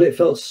 And it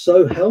felt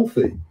so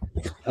healthy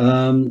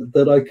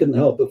that I couldn't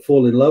help but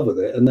fall in love with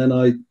it. And then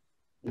I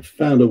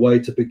found a way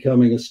to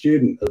becoming a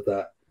student of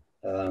that,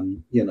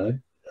 you know,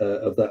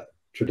 of that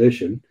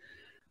tradition.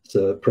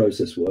 So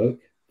process work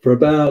for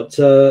about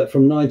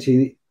from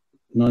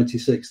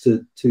 96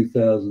 to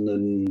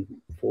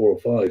 2004 or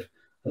 5.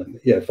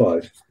 Yeah,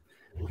 5.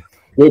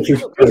 Which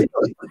was great.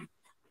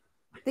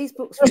 These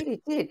books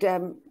really did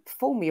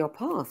form your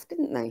path,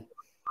 didn't they?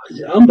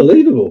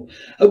 Unbelievable.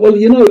 Well,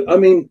 you know, I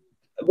mean,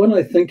 when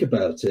I think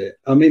about it,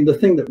 I mean, the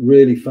thing that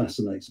really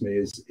fascinates me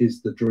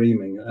is the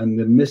dreaming and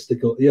the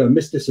mystical. You know,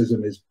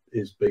 mysticism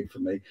is big for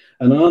me.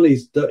 And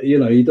Arnie's, you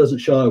know, he doesn't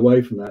shy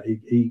away from that.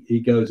 He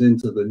goes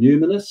into the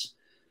numinous.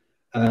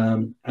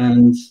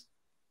 And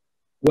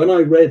when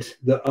I read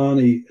that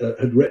Arnie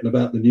had written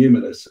about the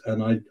numinous,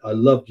 and I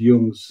loved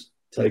Jung's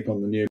take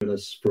on the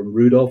numinous from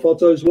Rudolf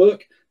Otto's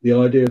work, the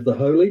idea of the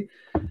holy,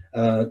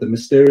 the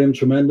mysterium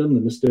tremendum,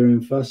 the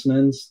mysterium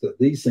fascinans, that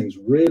these things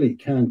really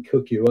can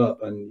cook you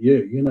up, and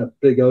you know,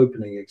 big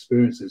opening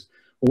experiences.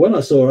 Well, when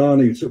I saw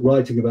Arnie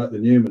writing about the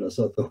numinous,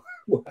 I thought,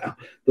 wow,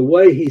 the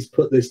way he's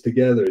put this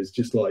together is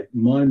just like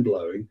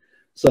mind-blowing.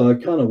 So I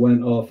kind of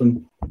went off,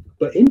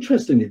 but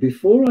interestingly,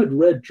 before I'd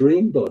read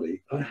Dream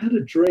Body, I had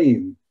a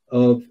dream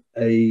of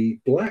a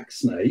black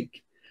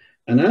snake,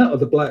 and out of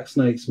the black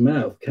snake's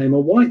mouth came a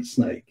white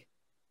snake.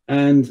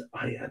 And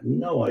I had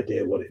no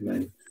idea what it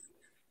meant.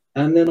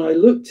 And then I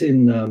looked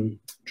in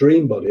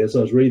Dream Body as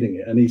I was reading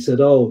it, and he said,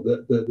 oh,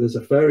 there's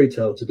a fairy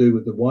tale to do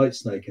with the white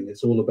snake, and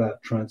it's all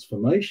about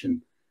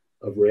transformation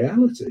of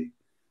reality.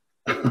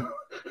 And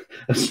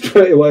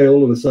straight away,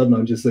 all of a sudden,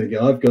 I'm just thinking,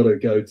 I've got to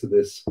go to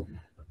this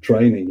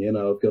training, you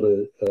know, I've got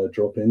to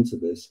drop into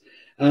this.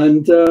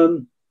 And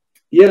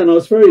yeah, and I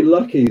was very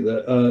lucky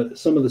that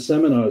some of the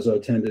seminars I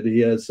attended, he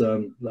has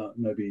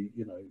maybe,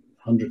 you know,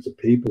 hundreds of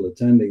people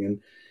attending,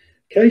 and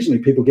occasionally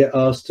people get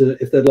asked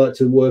if they'd like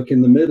to work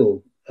in the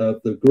middle of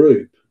the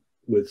group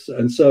with,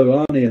 and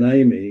so Arnie and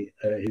Amy,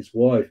 his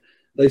wife,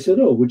 they said,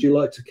 oh, would you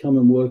like to come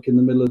and work in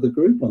the middle of the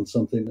group on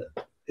something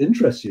that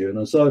interests you?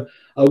 And so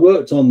I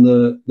worked on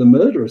the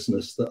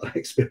murderousness that I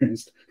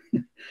experienced.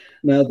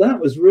 Now that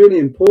was really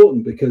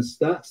important, because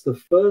that's the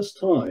first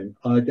time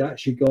I'd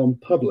actually gone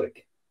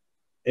public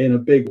in a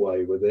big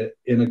way with it,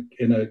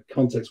 in a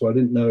context where I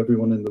didn't know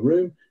everyone in the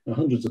room,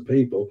 hundreds of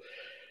people.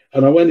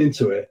 And I went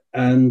into it,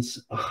 and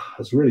I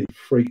was really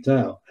freaked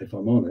out, if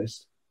I'm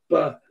honest.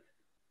 But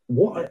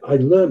what I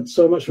learned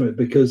so much from it,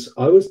 because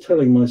I was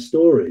telling my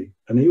story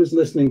and he was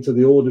listening to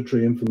the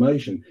auditory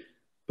information,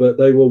 but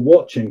they were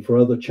watching for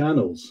other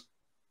channels.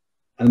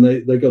 And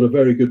they got a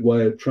very good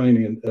way of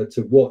training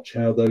to watch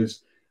how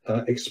those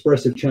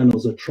expressive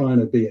channels are trying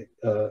to be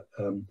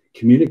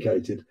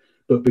communicated.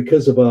 But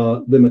because of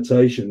our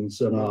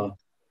limitations and our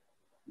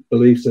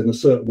beliefs in a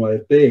certain way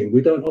of being,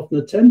 we don't often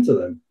attend to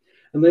them.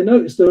 And they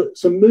noticed there were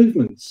some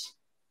movements,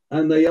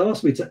 and they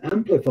asked me to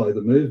amplify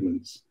the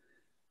movements.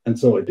 And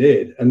so I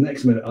did. And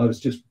next minute I was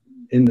just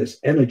in this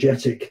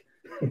energetic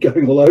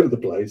going all over the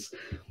place.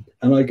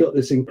 And I got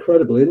this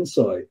incredible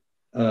insight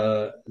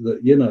that,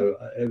 you know,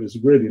 it was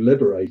really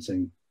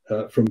liberating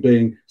from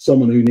being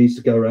someone who needs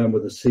to go around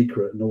with a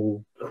secret and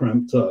all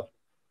cramped up,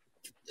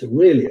 to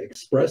really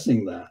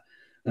expressing that.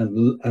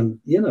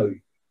 And you know,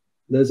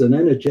 there's an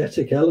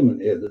energetic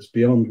element here that's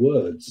beyond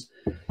words.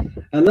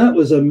 And that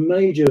was a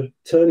major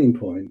turning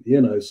point,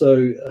 you know.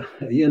 So,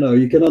 you know,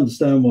 you can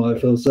understand why I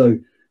feel so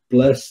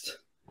blessed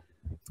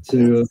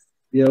to,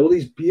 you know, all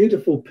these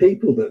beautiful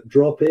people that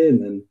drop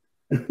in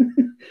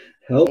and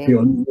help you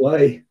on your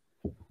way.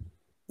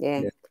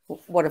 Yeah.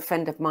 What a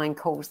friend of mine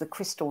calls the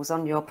crystals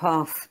on your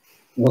path.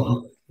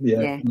 Oh,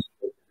 yeah.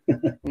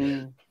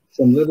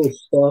 Some little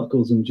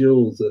sparkles and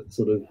jewels that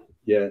sort of,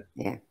 yeah.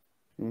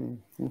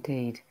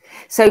 Indeed.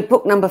 So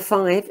book number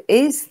 5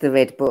 is The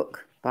Red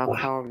Book by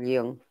Carl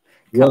Jung.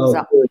 Comes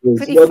up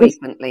pretty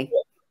frequently.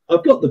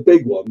 I've got the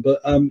big one, but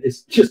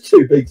it's just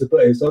too big to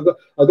put in. So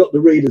I've got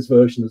the reader's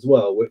version as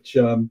well, which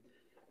yeah,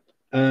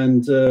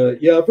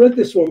 I've read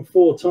this one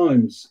 4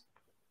 times,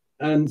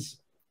 and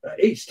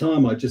each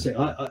time I just think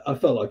I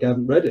felt like I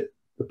haven't read it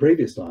the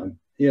previous time.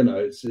 You know,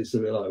 it's a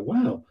bit like,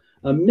 wow,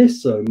 I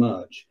missed so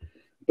much.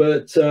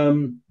 But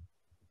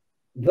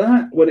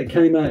that, when it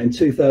came out in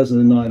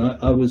 2009,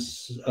 I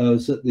was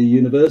at the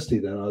university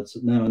then. I was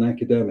now an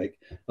academic.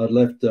 I'd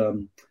left.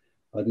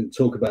 I didn't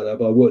talk about that,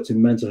 but I worked in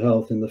mental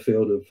health in the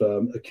field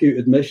of acute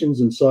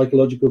admissions and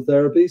psychological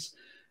therapies.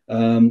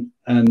 And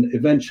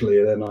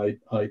eventually then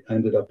I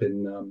ended up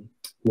in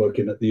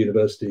working at the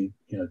university,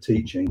 you know,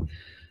 teaching.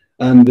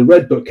 And the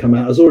Red Book came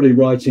out. I was already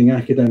writing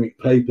academic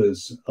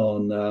papers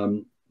on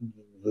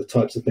the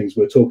types of things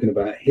we're talking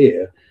about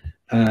here.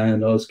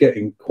 And I was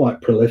getting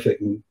quite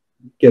prolific and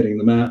getting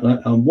them out.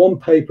 And on one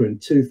paper in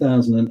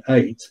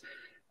 2008,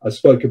 I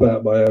spoke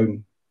about my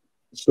own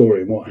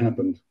story and what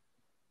happened.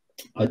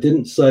 I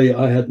didn't say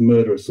I had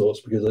murderous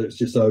thoughts because it was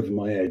just over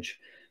my edge,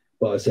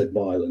 but I said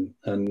violent.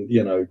 And,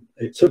 you know,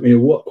 it took me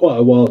quite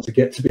a while to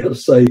get to be able to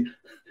say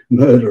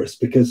murderous,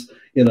 because,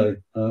 you know,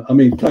 I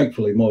mean,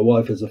 thankfully my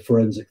wife is a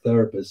forensic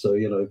therapist, so,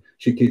 you know,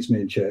 she keeps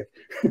me in check.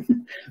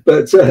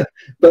 but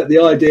the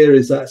idea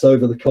is that's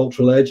over the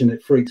cultural edge and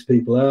it freaks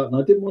people out. And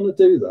I didn't want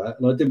to do that.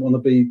 And I didn't want to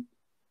be,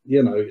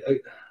 you know,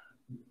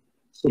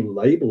 sort of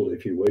labeled,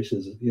 if you wish,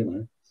 as, you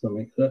know,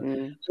 something.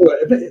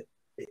 So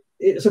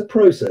it's a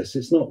process.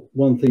 It's not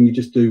one thing you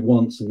just do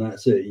once and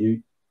that's it.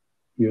 You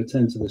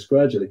attend to this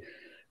gradually.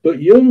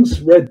 But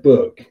Jung's Red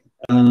Book,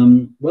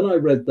 when I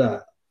read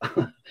that,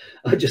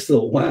 I just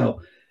thought, wow,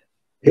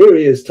 here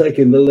he is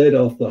taking the lid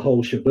off the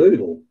whole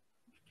shaboodle.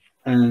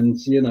 And,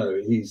 you know,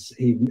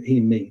 he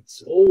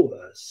meets all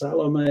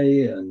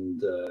Salome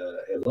and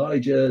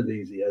Elijah.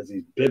 He has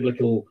these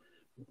biblical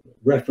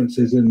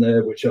references in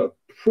there, which are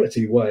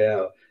pretty way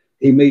out.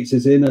 He meets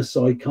his inner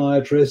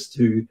psychiatrist,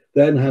 who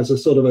then has a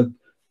sort of a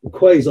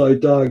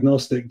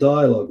quasi-diagnostic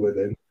dialogue with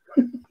him.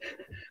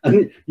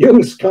 And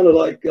Jung's kind of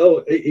like,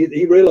 oh,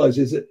 he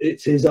realizes that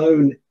it's his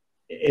own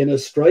inner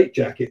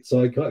straitjacket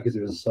psychiatrist, because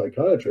he was a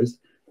psychiatrist.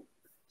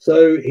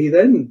 So he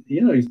then,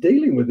 you know, he's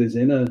dealing with his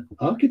inner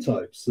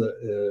archetypes that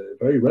are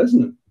very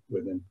resonant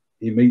with him.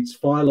 He meets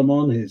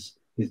Philemon, his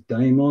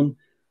daemon.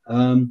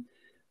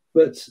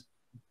 But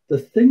the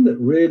thing that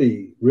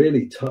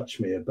really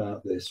touched me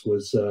about this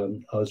was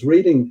I was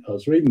reading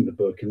the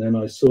book, and then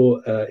I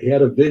saw he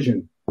had a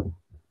vision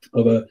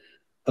of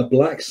a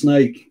black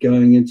snake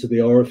going into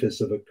the orifice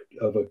of a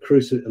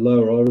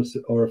lower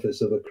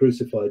orifice of a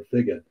crucified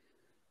figure,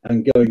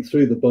 and going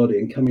through the body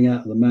and coming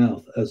out of the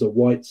mouth as a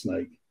white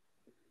snake.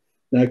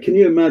 Now, can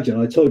you imagine?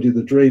 I told you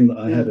the dream that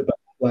I had about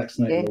the black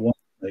snake and the white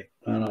snake,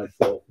 and I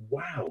thought,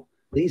 wow,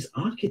 these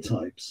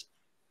archetypes,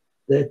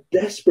 they're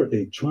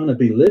desperately trying to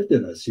be lived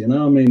in us. You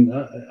know, I mean,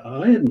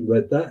 I hadn't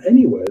read that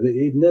anywhere.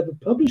 He'd never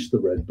published the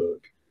Red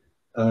Book.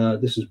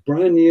 This was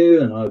brand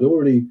new, and I'd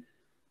already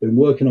been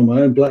working on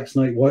my own black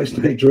snake, white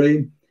snake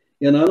dream.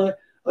 You know, and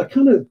I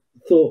kind of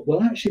thought,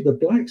 well, actually, the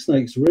black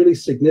snake's really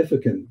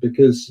significant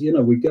because, you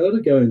know, we go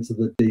into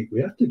the deep,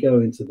 we have to go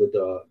into the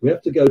dark, we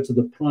have to go to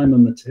the prima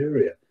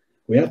materia.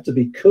 We have to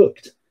be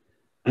cooked,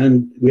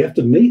 and we have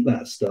to meet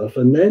that stuff,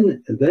 and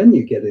then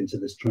you get into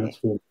this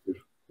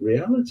transformative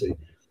reality.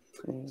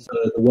 So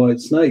the white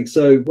snake.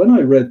 So when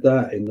I read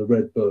that in the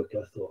Red Book,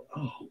 I thought,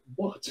 oh,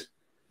 what?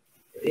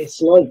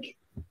 It's like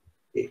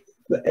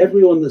for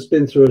everyone that's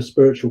been through a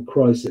spiritual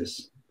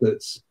crisis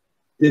that's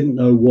didn't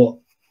know what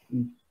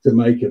to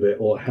make of it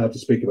or how to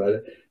speak about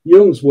it.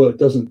 Jung's work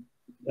doesn't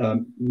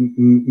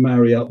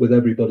marry up with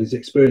everybody's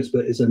experience,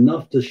 but it's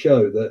enough to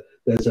show that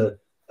there's a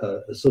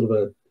sort of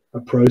a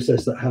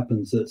process that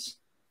happens that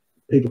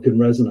people can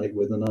resonate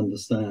with and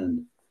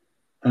understand.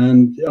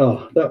 And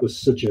that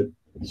was such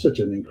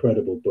an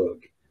incredible book.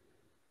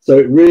 So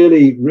it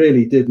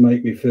really did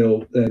make me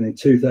feel then in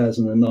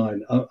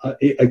 2009,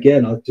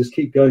 again, I just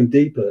keep going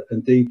deeper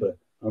and deeper.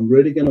 I'm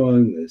really going to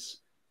own this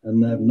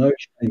and have no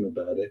shame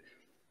about it.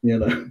 You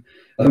know,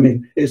 I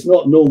mean, it's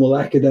not normal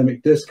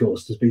academic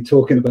discourse to be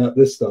talking about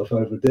this stuff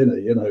over dinner,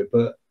 you know,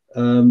 but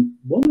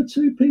one or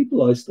two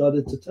people I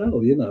started to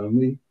tell, you know,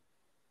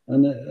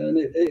 and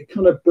it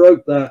kind of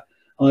broke that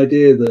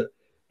idea that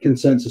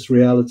consensus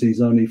reality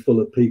is only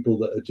full of people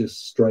that are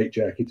just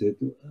straitjacketed.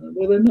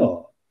 Well, they're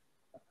not.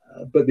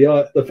 But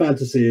the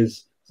fantasy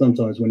is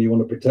sometimes when you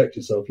want to protect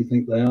yourself, you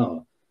think they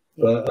are.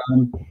 But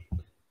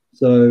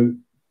so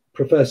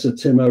Professor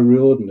Tim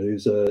O'Riordan,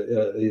 who's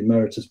a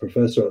emeritus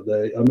professor up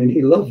there, I mean,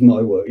 he loved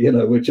my work, you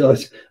know, which I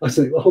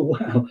think, oh,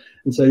 wow.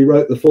 And so he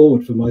wrote the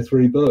foreword for my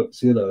 3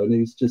 books, you know, and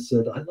he's just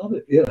said, I love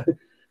it, you know.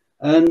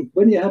 And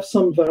when you have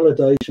some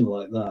validation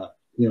like that,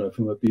 you know,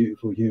 from a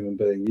beautiful human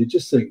being, you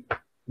just think,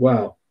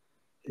 wow,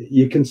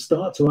 you can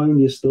start to own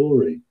your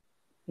story.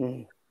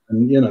 And,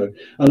 you know,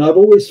 and I've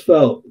always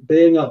felt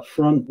being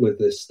upfront with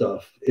this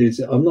stuff is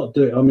I'm not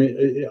doing, I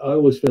mean, I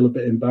always feel a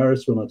bit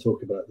embarrassed when I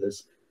talk about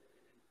this.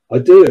 I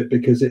do it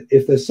because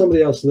if there's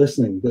somebody else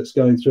listening that's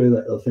going through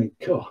that, they'll think,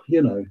 oh,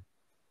 you know,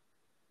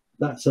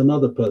 that's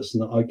another person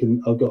that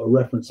I've got a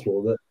reference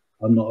for, that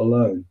I'm not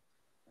alone.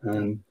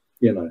 And,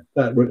 you know,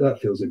 that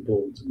feels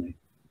important to me.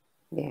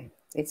 Yeah,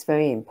 it's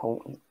very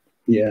important.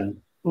 Yeah.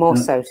 More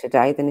so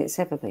today than it's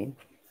ever been.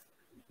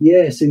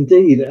 Yes,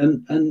 indeed.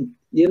 And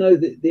you know,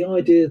 the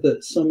idea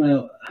that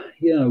somehow,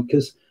 you know,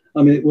 because,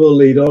 I mean, it will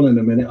lead on in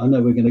a minute. I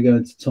know we're going to go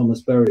into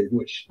Thomas Berry,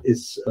 which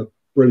is a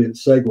brilliant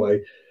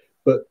segue.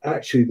 But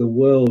actually, the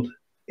world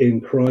in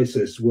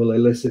crisis will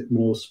elicit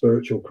more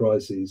spiritual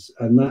crises.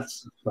 And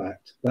that's a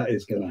fact. That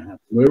is going to happen.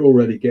 We're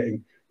already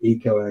getting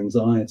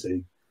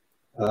eco-anxiety.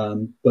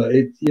 But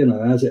it, you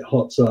know, as it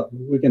hots up,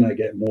 we're going to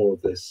get more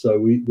of this. So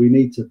we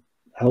need to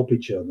help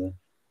each other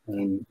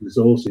and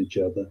resource each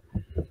other.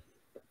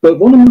 But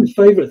one of my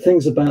favorite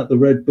things about the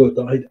Red Book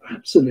that I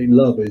absolutely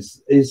love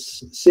is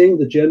seeing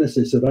the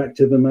genesis of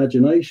active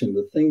imagination,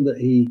 the thing that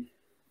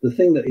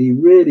he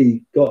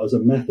really got as a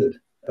method,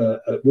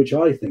 which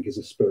I think is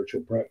a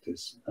spiritual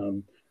practice.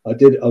 I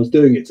was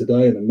doing it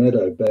today in a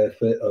meadow,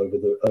 barefoot over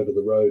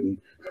the road,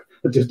 and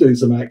just doing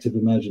some active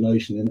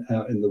imagination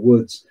out in the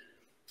woods.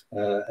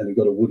 And we've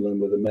got a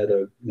woodland with a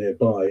meadow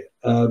nearby,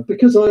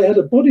 because I had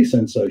a body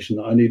sensation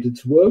that I needed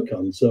to work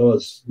on. So I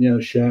was, you know,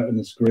 shouting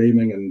and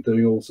screaming and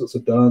doing all sorts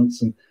of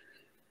dance,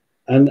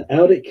 and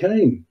out it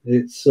came.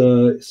 It's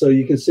so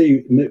you can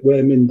see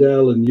where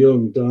Mindell and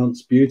Jung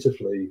dance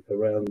beautifully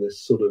around this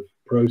sort of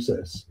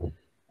process.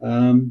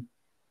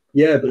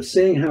 yeah, but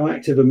seeing how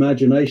active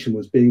imagination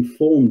was being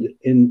formed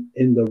in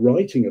the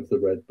writing of the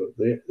Red Book,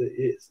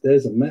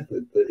 there's a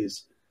method that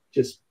is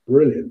just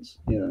brilliant,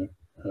 you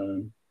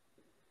know.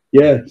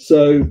 Yeah,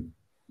 so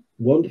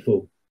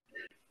wonderful.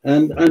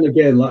 And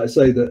again, like I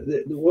say,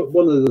 that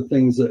one of the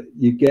things that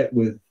you get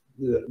with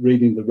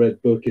reading the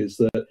Red Book is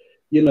that,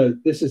 you know,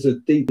 this is a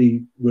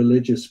deeply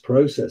religious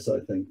process, I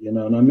think, you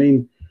know, and I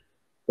mean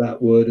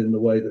that word in the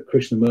way that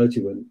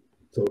Krishnamurti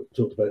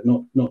talked about,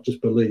 not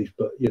just belief,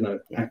 but, you know,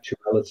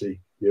 actuality,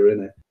 you're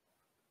in it.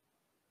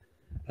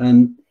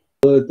 And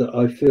the word that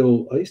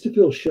I used to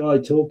feel shy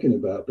talking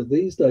about, but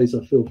these days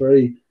I feel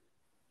very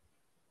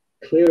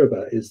clear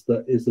about is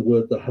the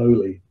word the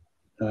holy.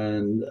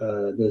 And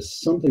there's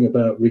something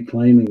about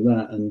reclaiming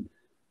that and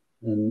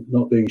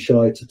not being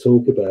shy to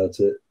talk about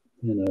it.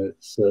 You know,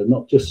 it's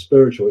not just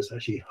spiritual, it's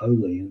actually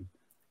holy and,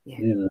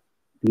 you know,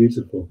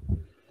 beautiful.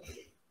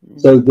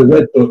 So the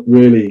Red Book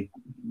really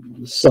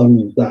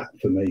sung that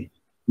for me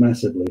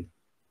massively.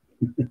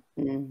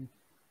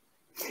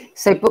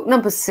 So book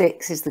number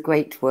 6 is The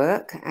Great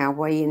Work, Our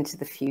Way into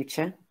the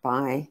Future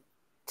by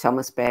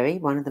Thomas Berry,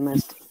 one of the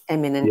most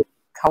eminent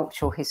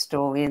cultural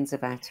historians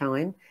of our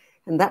time.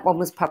 And that one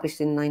was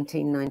published in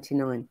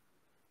 1999.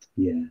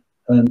 Yeah.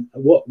 And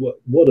what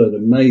an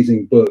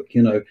amazing book,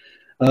 you know.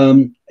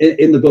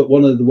 In the book,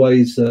 one of the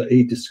ways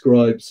he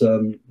describes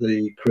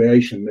the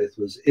creation myth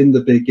was, in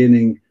the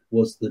beginning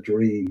was the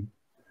dream.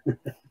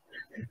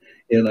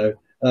 You know,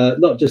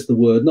 not just the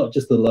word, not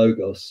just the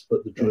logos,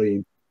 but the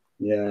dream.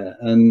 Yeah.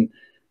 And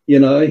you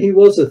know, he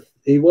was a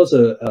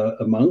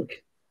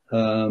monk,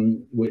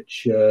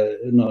 which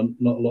not a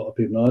lot of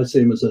people know. I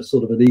see him as a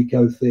sort of an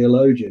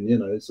eco-theologian, you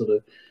know, sort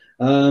of,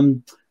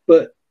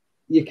 but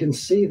you can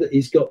see that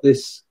he's got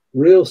this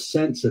real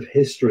sense of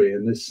history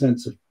and this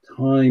sense of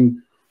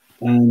time.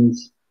 And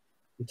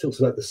he talks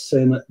about the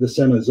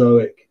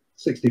Cenozoic,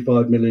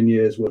 65 million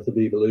years worth of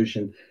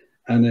evolution.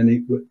 And then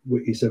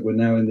he said, we're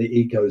now in the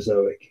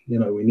Ecozoic. You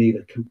know, we need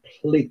a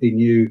completely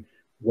new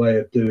way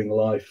of doing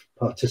life,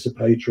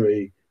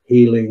 participatory,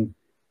 healing,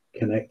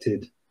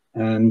 connected.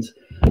 And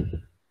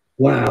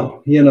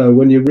wow, you know,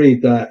 when you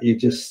read that, you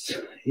just,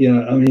 you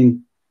know, I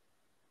mean,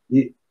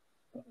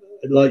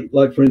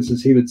 like for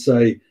instance, he would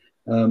say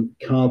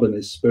carbon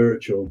is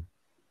spiritual.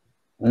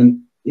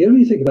 And you know,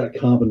 when you think about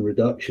carbon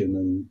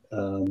reduction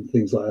and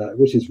things like that,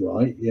 which is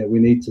right, yeah, we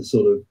need to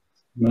sort of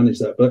manage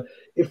that. But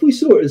if we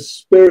saw it as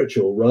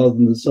spiritual rather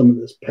than something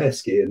that's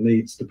pesky and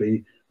needs to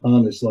be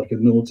harnessed like a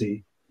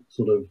naughty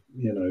sort of,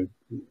 you know,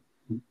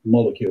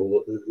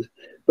 molecule,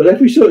 but if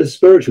we saw it as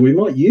spiritual, we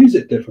might use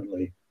it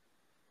differently.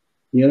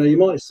 You know, you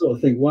might sort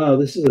of think, wow,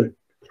 this is a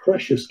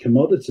precious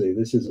commodity.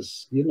 This is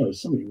a, you know,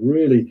 something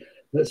really,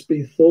 let's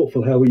be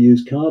thoughtful how we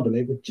use carbon.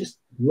 It would just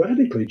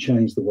radically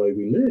change the way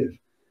we live.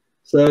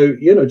 So,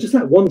 you know, just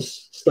that one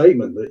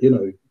statement that, you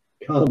know,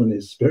 carbon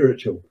is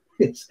spiritual.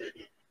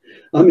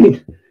 I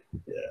mean,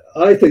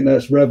 I think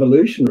that's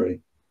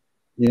revolutionary.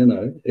 You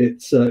know,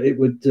 it's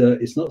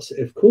not,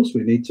 of course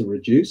we need to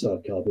reduce our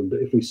carbon,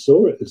 but if we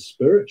saw it as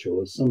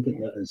spiritual, as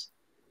something that is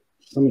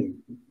something,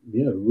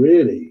 you know,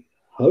 really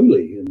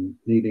holy and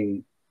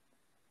needing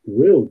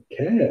real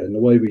care in the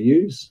way we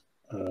use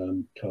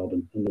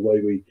carbon and the way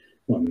we,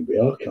 well, I mean, we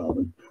are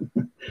carbon.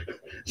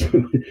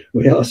 So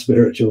we are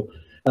spiritual.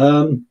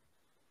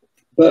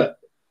 But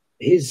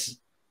his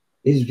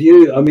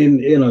view, I mean,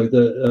 you know,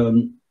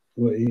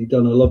 he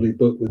done a lovely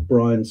book with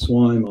Brian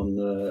Swime on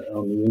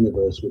the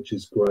universe, which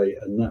is great,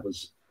 and that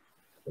was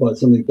quite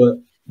something. But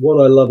what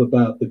I love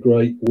about the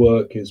great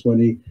work is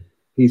when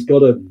he's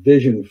got a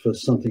vision for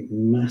something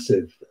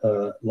massive,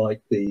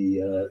 like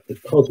the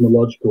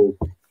cosmological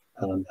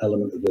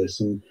element of this,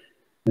 and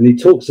he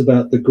talks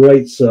about the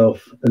great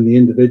self and the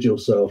individual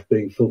self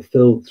being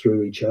fulfilled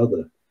through each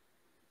other.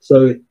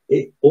 So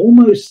it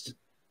almost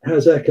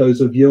has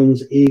echoes of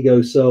Jung's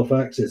ego self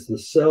axis, the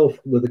self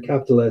with a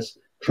capital S,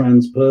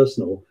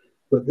 transpersonal,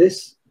 but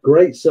this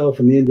great self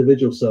and the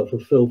individual self are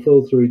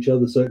fulfilled through each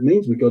other. So it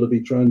means we've got to be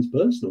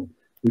transpersonal.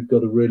 We've got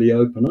to really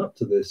open up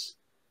to this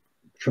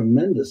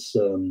tremendous,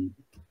 you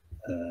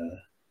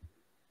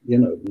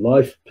know,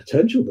 life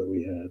potential that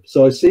we have.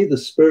 So I see the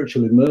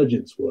spiritual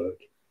emergence work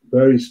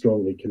very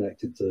strongly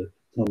connected to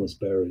Thomas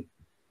Berry.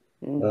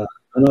 And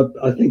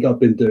I think I've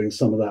been doing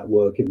some of that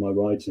work in my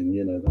writing.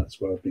 You know,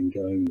 that's where I've been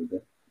going with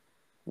it.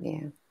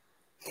 Yeah.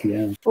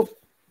 Yeah. Well,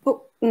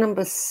 book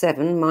number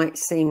 7 might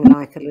seem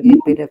like a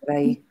little bit of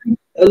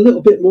a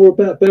little bit more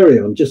about Berry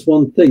on just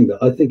one thing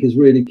that I think is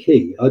really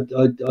key. I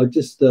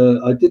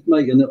did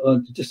make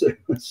just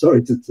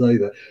sorry to say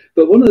that,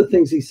 but one of the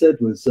things he said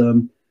was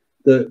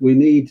that we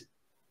need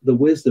the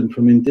wisdom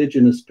from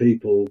indigenous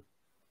people,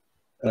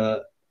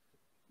 the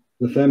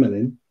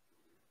feminine,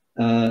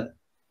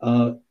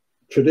 our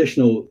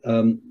traditional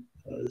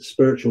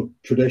spiritual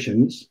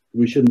traditions.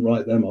 We shouldn't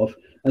write them off.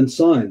 And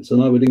science,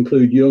 and I would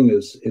include Jung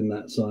in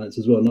that science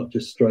as well, not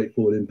just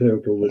straightforward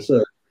empirical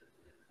research.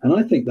 And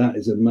I think that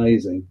is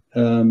amazing.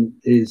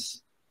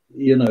 Is,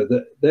 you know,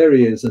 that there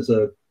he is as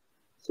a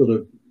sort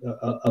of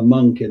a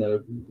monk in a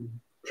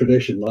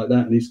tradition like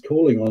that, and he's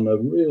calling on a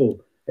real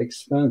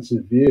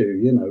expansive view,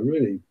 you know,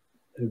 really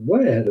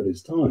way ahead of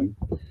his time.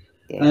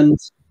 Yeah. And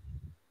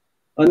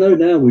I know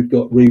now we've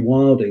got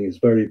rewilding is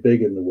very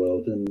big in the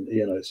world, and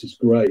you know, it's just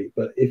great.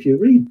 But if you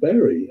read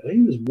Berry,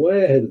 he was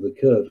way ahead of the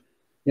curve.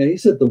 You know, he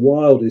said the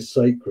wild is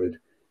sacred,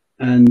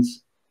 and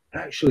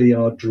actually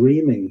our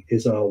dreaming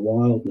is our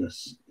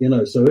wildness. You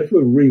know, so if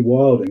we're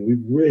rewilding,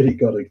 we've really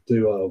got to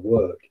do our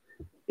work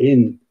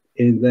in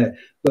there.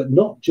 But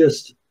not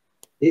just,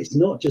 it's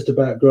not just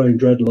about growing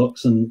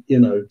dreadlocks and, you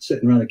know,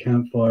 sitting around a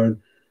campfire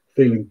and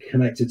feeling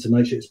connected to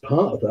nature. It's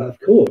part of that, of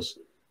course,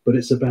 but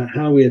it's about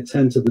how we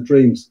attend to the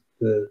dreams,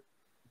 the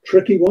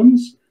tricky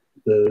ones,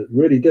 the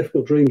really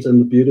difficult dreams, and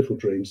the beautiful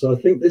dreams. So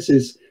I think this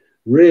is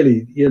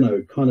really, you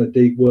know, kind of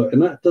deep work.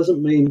 And that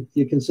doesn't mean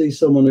you can see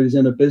someone who's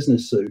in a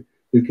business suit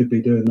who could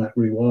be doing that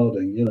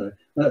rewilding. You know,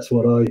 that's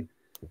what I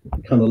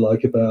kind of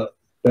like about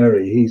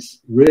Berry.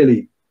 He's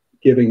really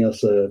giving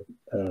us a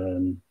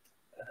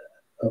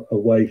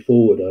way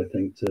forward, I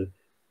think, to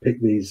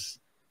pick these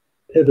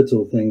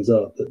pivotal things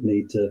up that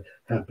need to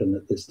happen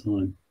at this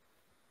time.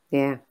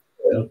 Yeah.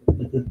 Yeah.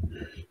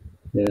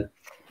 Yeah.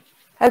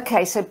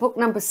 Okay, so book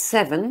number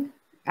 7,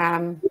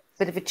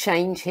 bit of a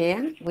change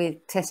here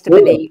with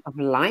Testimony of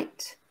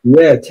Light.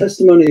 Yeah,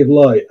 Testimony of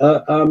Light.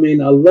 I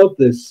mean, I love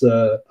this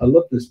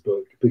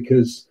book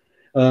because,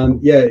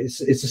 yeah,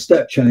 it's a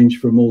step change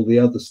from all the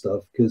other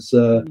stuff, because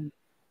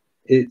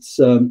it's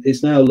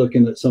now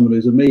looking at someone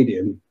who's a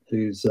medium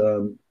who's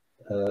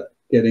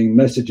getting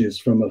messages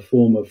from a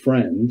former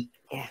friend,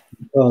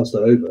 who passed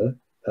over,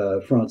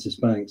 Frances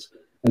Banks,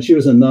 and she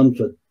was a nun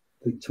for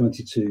I think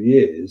 22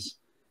 years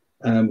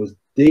and was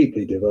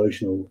deeply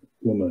devotional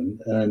woman,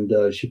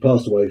 and she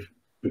passed away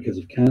because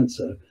of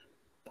cancer.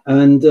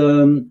 And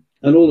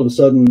all of a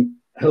sudden,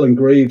 Helen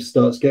Greaves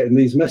starts getting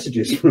these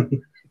messages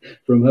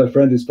from her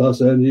friend who's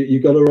passed away, and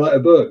you've got to write a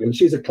book. And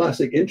she's a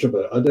classic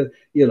introvert. I don't,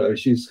 you know,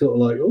 she's sort of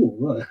like, oh,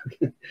 right,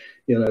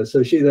 you know.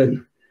 So she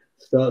then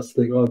starts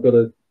to think, oh, I've got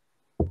to.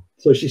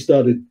 So she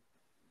started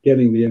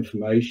getting the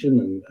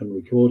information and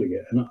recording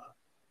it, and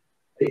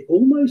it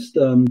almost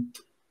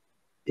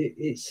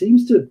it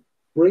seems to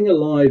bring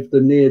alive the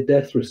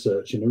near-death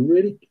research in a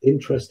really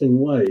interesting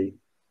way,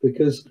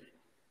 because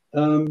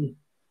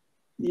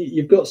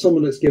you've got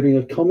someone that's giving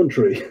a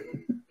commentary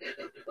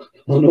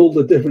on all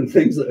the different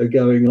things that are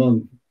going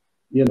on,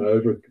 you know,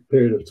 over a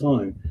period of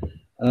time.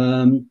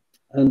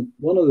 And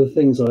one of the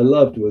things I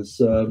loved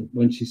was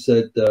when she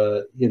said,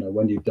 you know,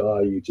 when you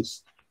die,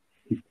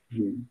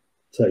 you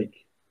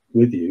take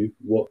with you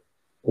what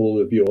all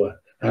of your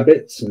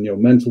habits and your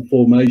mental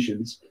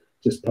formations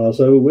just pass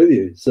over with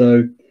you.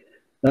 So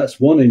that's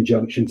one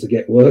injunction to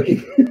get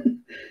working.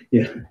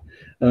 Yeah.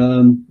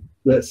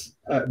 That's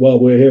while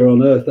we're here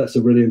on Earth, that's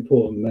a really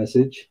important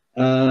message.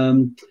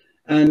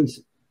 And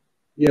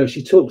you know,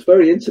 she talks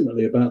very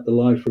intimately about the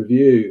life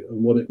review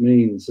and what it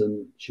means,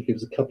 and she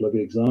gives a couple of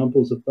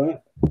examples of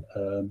that.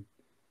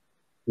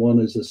 One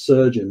is a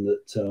surgeon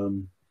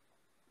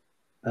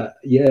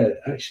that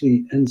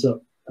actually ends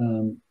up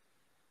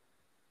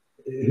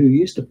who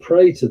used to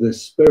pray to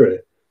this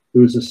spirit, who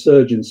was a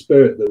surgeon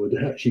spirit that would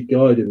actually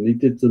guide him. He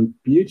did some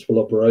beautiful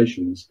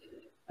operations,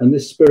 and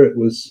this spirit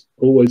was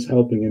always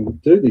helping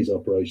him do these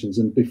operations.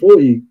 And before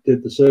he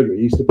did the surgery,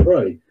 he used to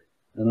pray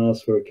and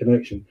ask for a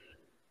connection.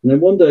 And then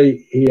one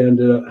day he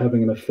ended up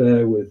having an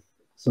affair with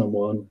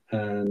someone,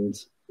 and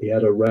he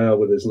had a row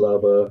with his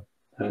lover,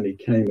 and he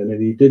came in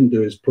and he didn't do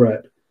his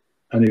prep,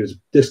 and he was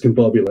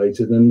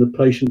discombobulated, and the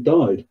patient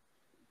died.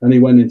 And he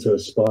went into a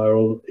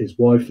spiral. His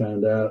wife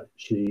found out,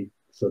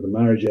 so the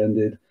marriage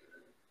ended.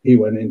 He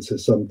went into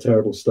some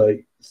terrible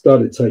state,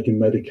 started taking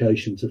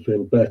medication to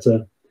feel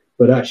better,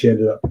 but actually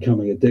ended up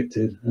becoming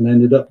addicted and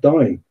ended up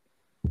dying.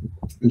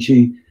 And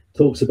she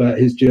talks about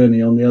his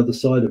journey on the other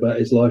side, about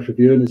his life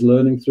review and his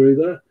learning through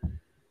that.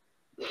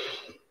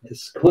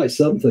 It's quite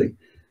something,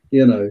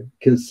 you know,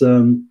 because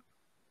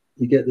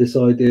you get this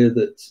idea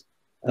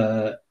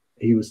that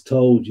he was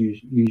told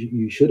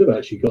you should have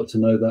actually got to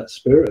know that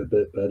spirit a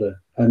bit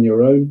better and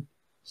your own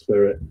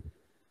spirit.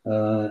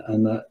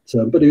 And that,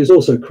 but he was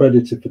also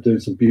credited for doing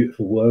some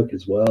beautiful work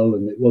as well,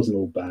 and it wasn't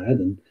all bad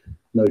and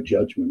no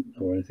judgment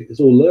or anything. It's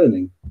all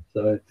learning.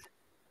 So,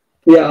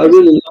 yeah, I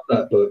really love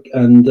that book.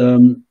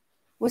 And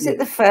was it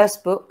the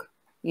first book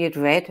you'd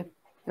read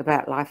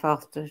about life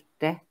after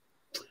death?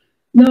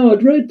 No,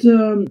 I'd read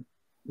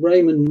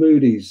Raymond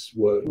Moody's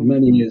work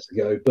many years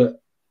ago,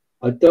 but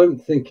I don't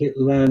think it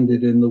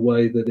landed in the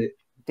way that it.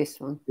 This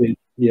one.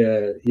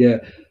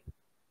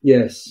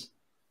 Yes.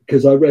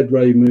 Because I read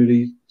Ray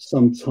Moody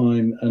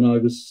sometime, and I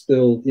was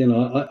still, you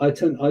know, I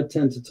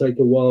tend to take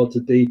a while to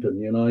deepen.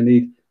 You know, I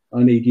need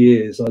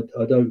years.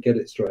 I don't get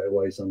it straight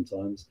away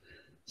sometimes.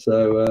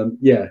 So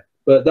yeah,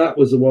 but that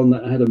was the one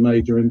that had a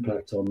major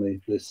impact on me.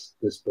 This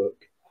book.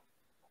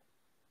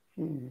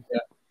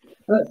 Yeah.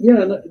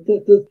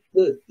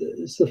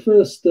 It's the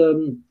first.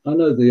 I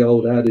know the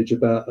old adage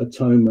about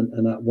atonement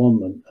and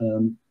at-one-ment,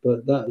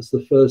 but that was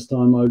the first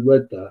time I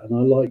read that, and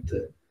I liked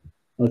it.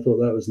 I thought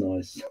that was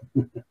nice.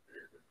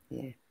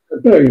 Yeah.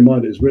 Bearing in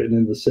mind it was written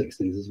in the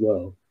 60s as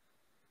well.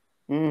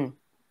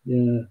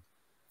 Yeah.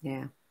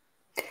 Yeah.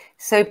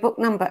 So book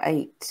number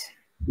 8,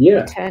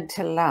 Yeah. Return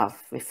to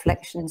Love,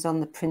 Reflections on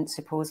the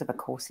Principles of A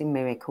Course in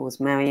Miracles,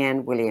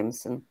 Marianne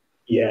Williamson.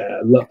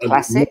 Yeah.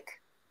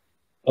 Classic.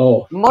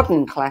 Oh.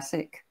 Modern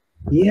classic.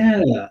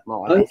 Yeah.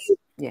 More or less.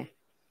 Yeah.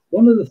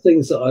 One of the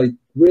things that I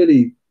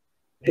really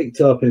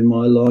picked up in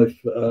my life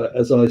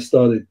as I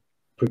started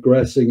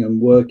progressing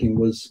and working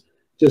was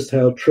just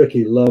how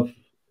tricky love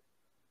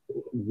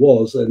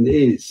was and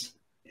is.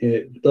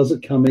 It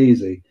doesn't come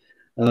easy.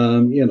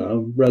 You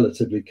know,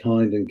 relatively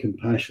kind and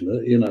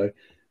compassionate, you know,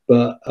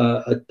 but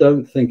I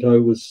don't think I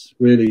was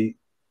really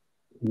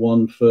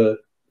one for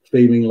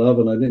feeling love,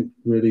 and I didn't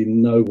really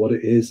know what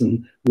it is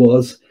and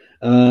was.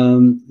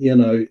 You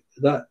know,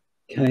 that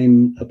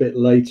came a bit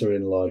later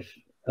in life,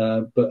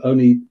 but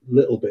only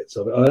little bits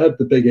of it. I had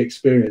the big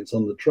experience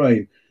on the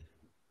train,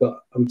 but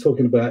I'm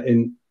talking about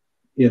in,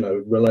 you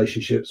know,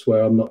 relationships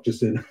where I'm not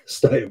just in a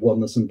state of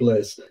oneness and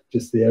bliss,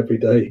 just the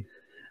everyday.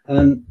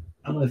 And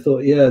I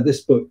thought, yeah,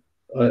 this book,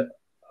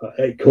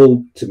 it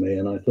called to me,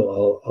 and I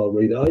thought I'll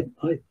read it.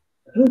 I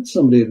heard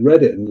somebody had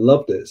read it and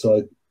loved it,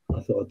 so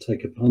I thought I'd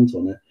take a punt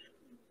on it.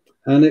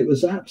 And it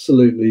was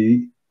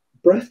absolutely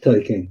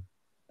breathtaking.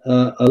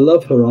 I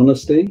love her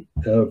honesty,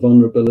 her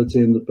vulnerability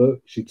in the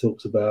book. She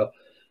talks about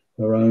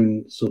her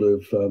own sort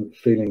of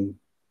feeling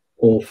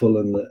awful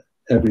and that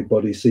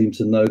everybody seemed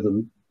to know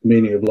the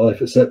meaning of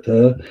life except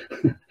her,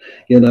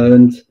 you know,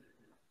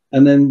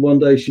 and then one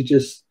day she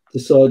just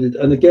decided,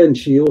 and again,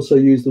 she also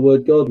used the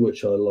word God,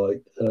 which I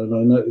liked, and I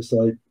noticed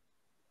I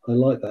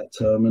like that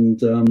term,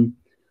 and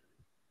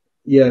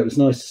yeah, it was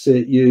nice to see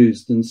it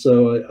used, and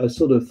so I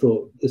sort of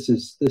thought, this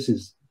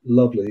is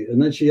lovely. And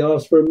then she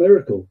asked for a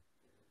miracle,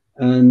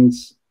 and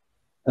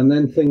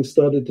then things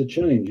started to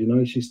change. You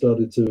know, she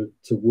started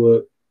to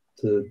work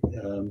to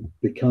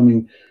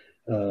becoming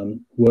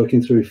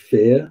working through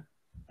fear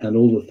and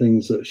all the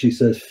things that she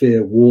says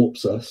fear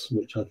warps us,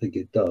 which I think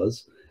it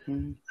does.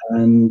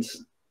 And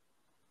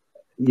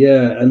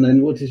yeah, and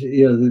then what is,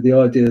 you know, the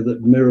idea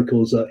that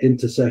miracles are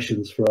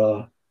intercessions for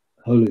our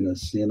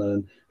holiness, you know,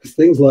 and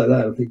things like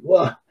that. I think,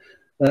 wow,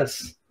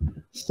 that's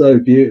so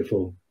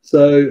beautiful.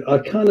 So I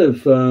kind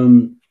of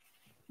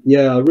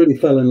yeah, I really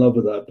fell in love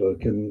with that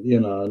book, and you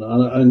know,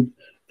 and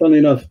funny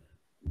enough,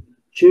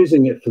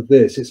 choosing it for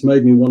this, it's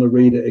made me want to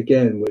read it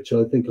again, which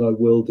I think I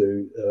will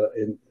do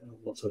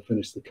once I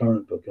finish the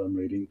current book I'm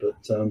reading. But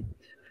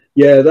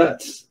yeah,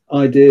 that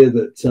idea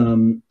that,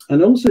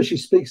 and also she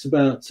speaks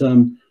about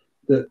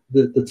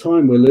the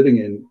time we're living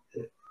in.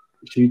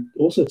 She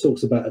also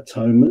talks about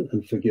atonement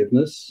and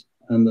forgiveness,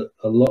 and that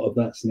a lot of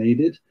that's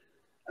needed.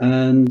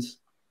 And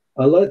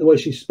I like the way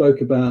she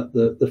spoke about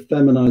the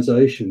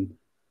feminization.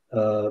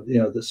 You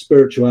know, that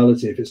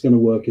spirituality, if it's going to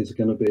work, is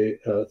going to be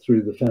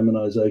through the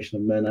feminization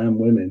of men and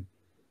women,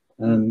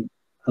 and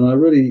I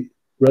really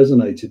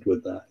resonated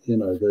with that. You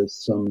know, there's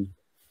some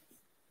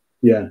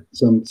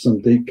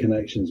deep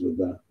connections with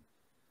that.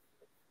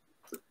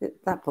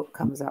 That book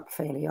comes up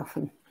fairly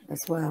often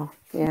as well.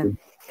 Yeah.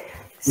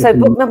 So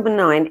book number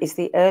 9 is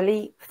The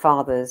Early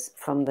Fathers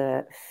from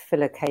the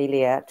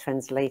Philokalia,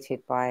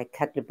 translated by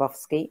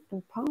Kadlubowski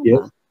and Palmer.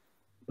 Yes.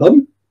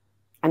 Pardon?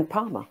 And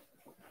Palmer.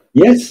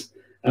 Yes,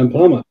 and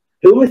Palmer,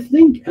 who I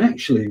think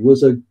actually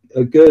was a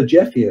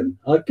Gurdjieffian.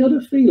 I've got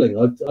a feeling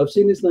I've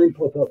seen his name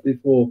pop up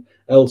before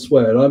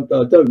elsewhere, and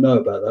I don't know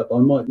about that, but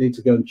I might need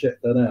to go and check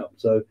that out.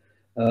 So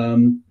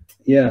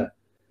yeah,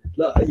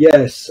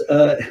 yes.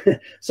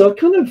 So I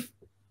kind of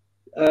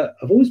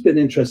I've always been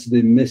interested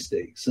in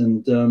mystics,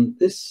 and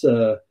this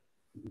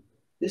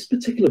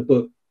particular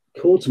book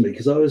called to me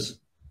because I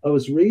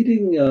was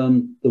reading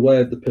The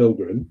Way of the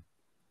Pilgrim,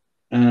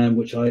 and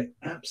which I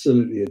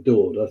absolutely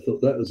adored. I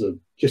thought that was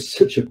just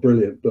such a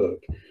brilliant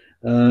book.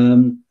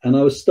 And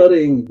I was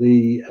studying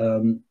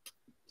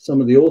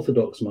some of the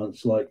Orthodox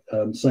monks, like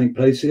Saint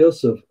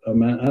Paisios of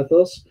Mount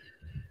Athos,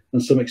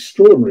 and some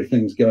extraordinary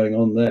things going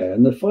on there.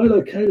 And the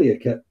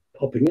Philokalia kept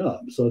popping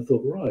up, so I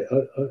thought, right,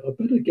 I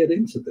better get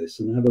into this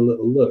and have a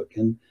little look.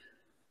 And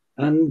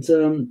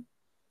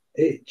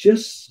it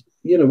just,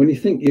 you know, when you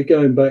think you're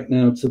going back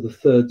now to the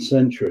 3rd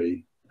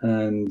century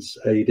and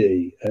AD,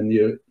 and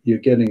you're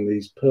getting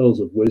these pearls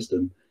of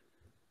wisdom,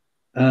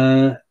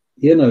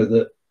 you know,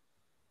 that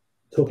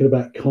talking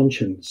about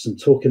conscience and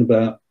talking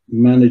about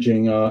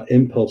managing our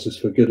impulses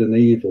for good and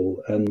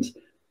evil and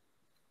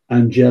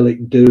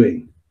angelic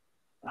doing.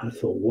 I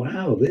thought,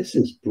 wow, this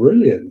is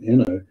brilliant, you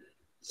know.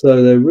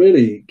 So they're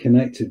really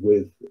connected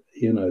with,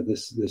 you know,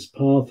 this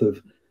path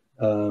of,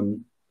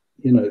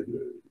 you know,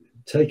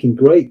 taking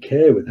great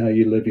care with how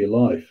you live your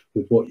life,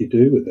 with what you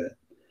do with it.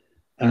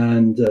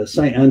 And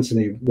St.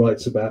 Anthony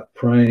writes about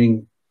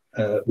praying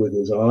with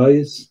his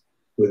eyes,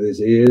 with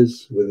his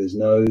ears, with his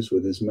nose,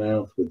 with his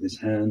mouth, with his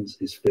hands,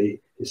 his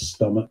feet, his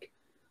stomach.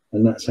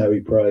 And that's how he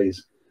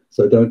prays.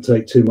 So don't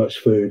take too much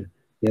food,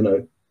 you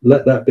know,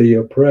 let that be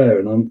your prayer.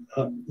 And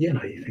you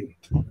know, you think,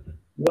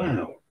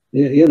 wow,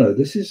 you know,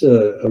 this is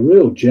a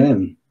real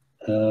gem.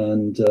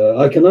 And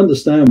I can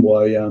understand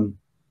why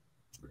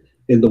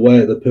in The Way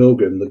of the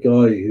Pilgrim, the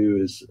guy who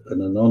is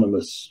an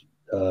anonymous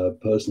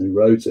person who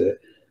wrote it.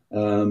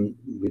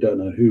 We don't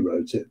know who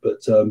wrote it,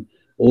 but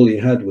all he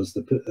had was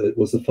the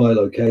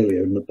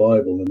Philokalia in the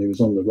Bible, and he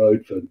was on the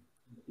road for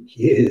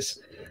years,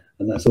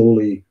 and that's all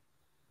he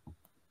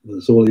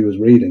was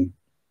reading.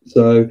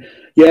 So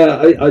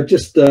yeah, I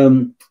just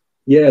do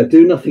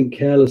nothing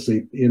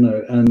carelessly, you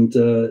know, and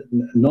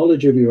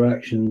knowledge of your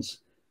actions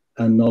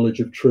and knowledge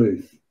of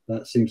truth.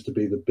 That seems to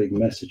be the big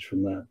message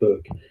from that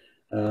book.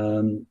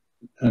 And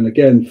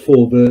again,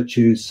 4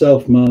 virtues: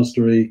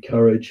 self-mastery,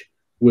 courage,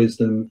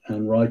 wisdom,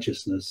 and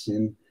righteousness.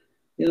 And,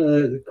 you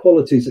know, the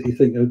qualities that you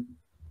think are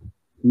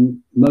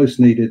most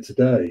needed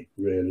today,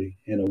 really,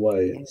 in a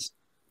way.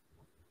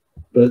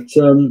 But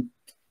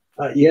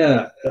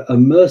yeah, a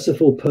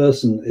merciful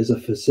person is a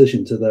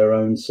physician to their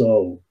own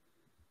soul,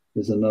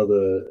 is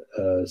another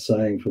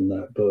saying from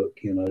that book.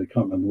 You know, I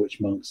can't remember which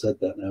monk said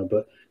that now,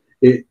 but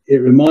it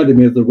reminded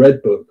me of the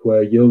Red Book,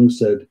 where Jung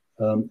said,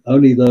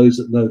 only those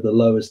that know the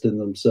lowest in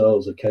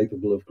themselves are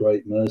capable of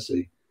great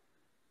mercy.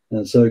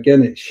 And so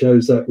again, it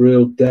shows that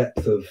real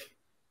depth of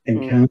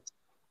encounter.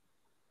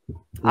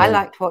 I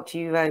liked what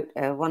you wrote.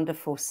 A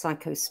wonderful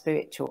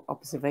psycho-spiritual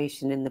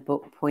observation in the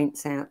book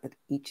points out that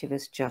each of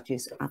us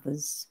judges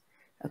others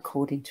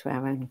according to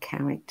our own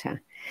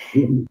character.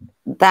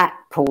 That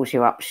pulls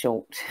you up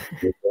short.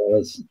 It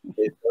does,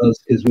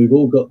 because we've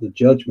all got the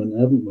judgment,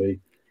 haven't we?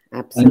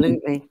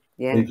 Absolutely.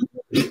 Yeah.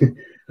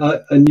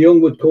 And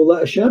Jung would call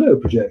that a shadow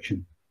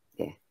projection.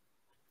 Yeah.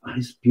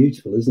 It's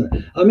beautiful, isn't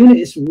it? I mean,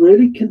 it's a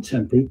really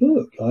contemporary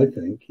book, I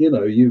think. You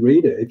know, you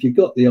read it, if you've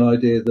got the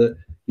idea that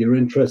you're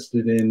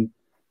interested in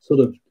sort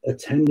of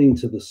attending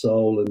to the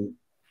soul and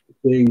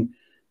being,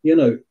 you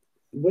know,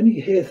 when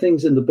you hear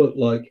things in the book,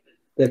 like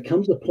there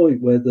comes a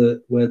point where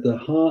the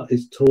heart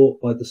is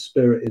taught by the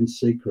spirit in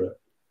secret.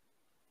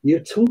 You're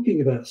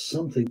talking about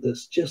something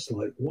that's just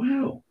like,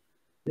 wow,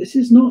 this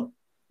is not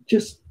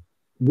just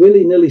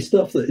willy-nilly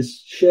stuff that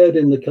is shared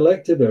in the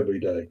collective every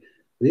day.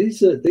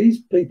 These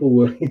people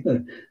were, you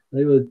know,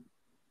 they were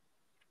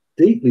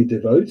deeply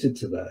devoted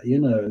to that, you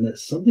know, and that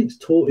something's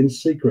taught in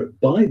secret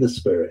by the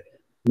spirit.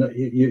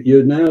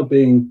 You're now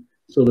being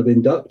sort of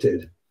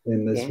inducted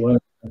in this way.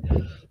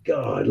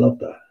 God, I love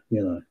that.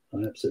 You know,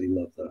 I absolutely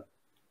love that.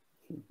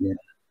 Yeah.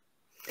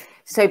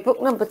 So book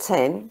number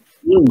 10,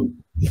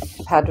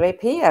 Padre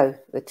Pio,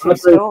 the true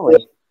story.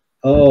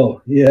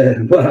 Oh,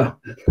 yeah, wow.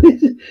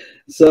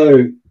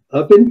 So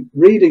I've been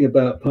reading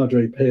about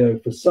Padre Pio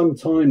for some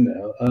time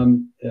now.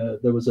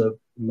 There was a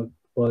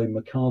by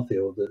McCarthy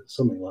or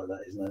something like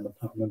that, his name, I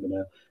can't remember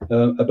now,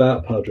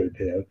 about Padre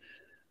Pio.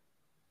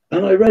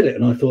 And I read it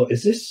and I thought,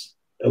 is this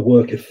a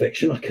work of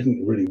fiction? I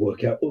couldn't really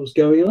work out what was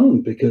going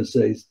on, because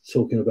he's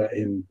talking about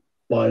him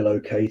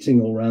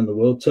bilocating all around the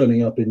world,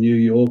 turning up in New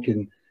York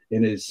in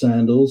his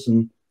sandals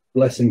and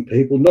blessing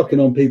people, knocking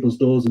on people's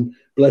doors and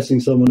blessing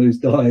someone who's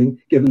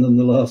dying, giving them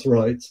the last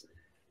rites.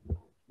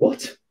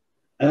 What?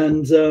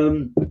 And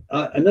then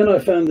I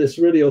found this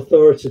really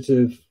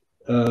authoritative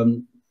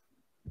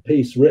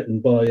piece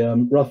written by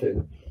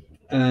Ruffin,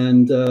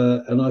 and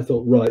I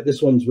thought, right,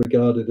 this one's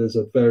regarded as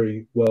a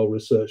very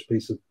well-researched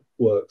piece of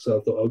work, so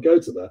I thought I'll go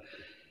to that.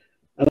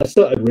 And I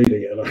started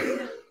reading it, and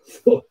I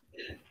thought,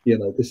 you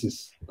know, this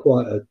is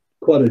quite a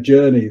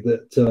journey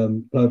that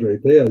Padre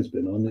Pio's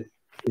been on.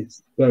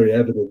 It's very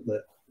evident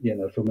that, you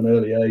know, from an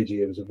early age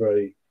he was a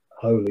very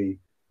holy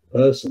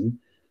person,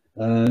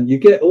 and you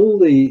get all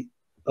the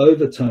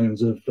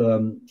overtones of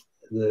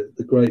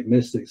the great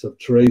mystics of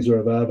Teresa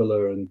of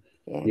Avila and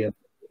you know,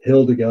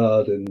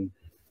 Hildegard, and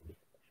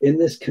in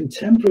this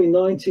contemporary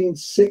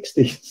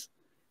 1960s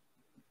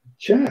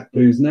chap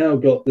who's now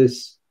got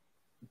these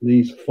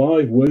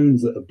 5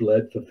 wounds that have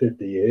bled for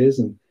 50 years,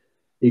 and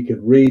he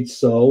could read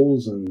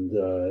souls, and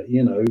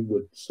you know,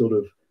 would sort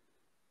of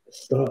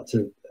start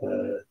to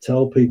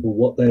tell people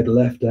what they'd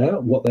left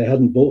out, what they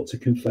hadn't brought to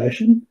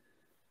confession,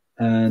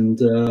 and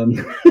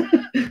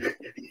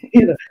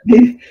you know,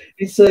 he'd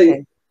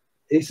say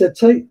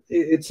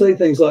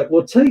things like,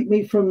 well, take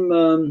me from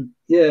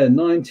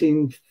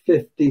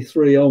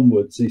 1953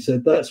 onwards. He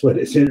said that's when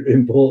it's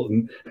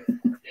important.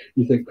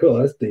 You think, cool,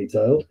 that's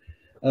detailed.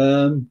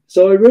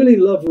 So I really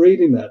love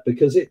reading that,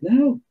 because it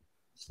now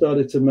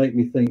started to make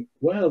me think,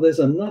 wow, there's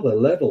another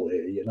level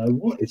here, you know,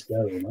 what is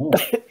going on?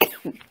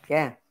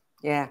 Yeah.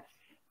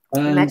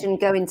 Imagine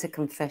going to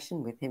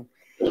confession with him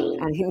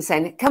and him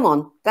saying, come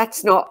on,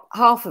 that's not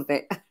half of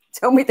it,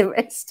 tell me the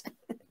rest.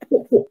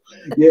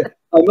 Yeah,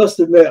 I must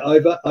admit, I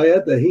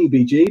had the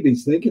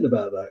heebie-jeebies thinking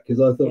about that, because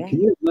I thought,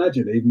 can you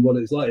imagine even what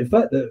it's like? In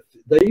fact,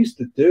 they used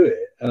to do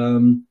it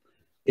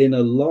in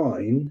a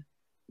line,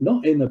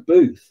 not in a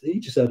booth. He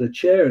just had a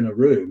chair in a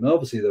room.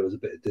 Obviously, there was a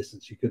bit of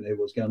distance; you couldn't hear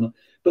what's going on.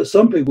 But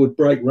some people would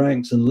break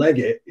ranks and leg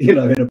it, you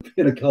know,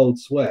 in a cold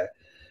sweat.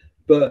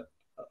 But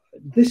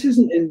this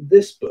isn't in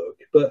this book.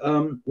 But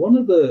one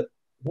of the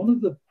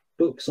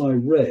books I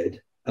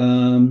read.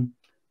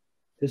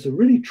 There's a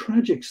really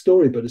tragic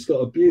story, but it's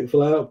got a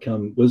beautiful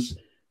outcome.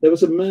 There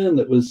was a man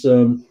that was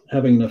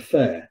having an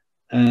affair,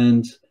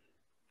 and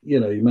you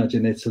know,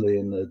 imagine Italy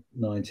in the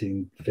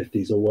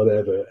 1950s or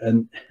whatever,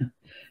 and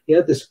he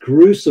had this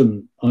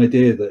gruesome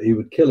idea that he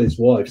would kill his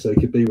wife so he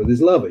could be with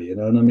his lover, you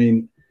know. And I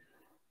mean,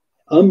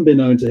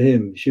 unbeknown to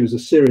him, she was a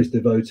serious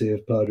devotee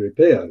of Padre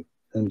Pio,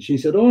 and she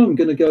said, "Oh, I'm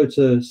going to go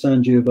to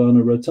San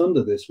Giovanni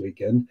Rotunda this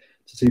weekend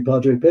to see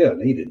Padre Pio,"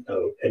 and he didn't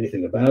know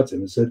anything about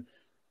him, and said,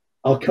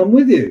 "I'll come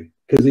with you,"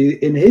 because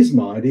in his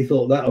mind he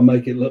thought that'll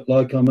make it look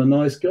like I'm a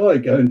nice guy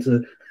going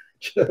to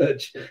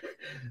church.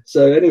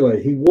 So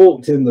anyway, he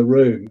walked in the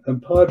room,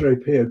 and Padre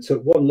Pio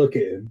took one look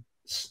at him,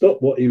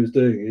 stopped what he was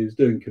doing. He was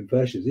doing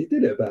confessions. He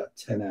did it about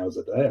 10 hours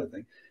a day, I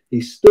think.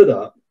 He stood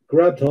up,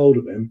 grabbed hold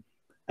of him,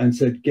 and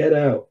said, "Get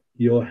out,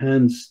 your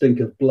hands stink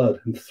of blood,"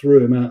 and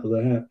threw him out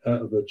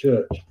of the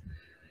church.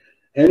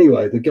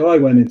 Anyway, the guy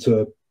went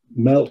into a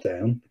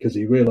meltdown because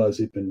he realized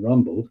he'd been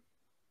rumbled,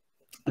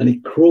 and he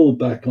crawled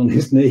back on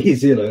his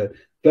knees, you know,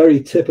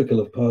 very typical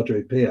of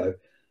Padre Pio.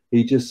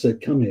 He just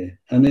said, "Come here,"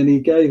 and then he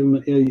gave him,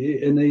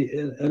 and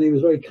he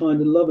was very kind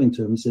and loving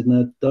to him and said,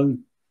 "Now don't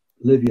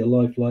live your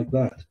life like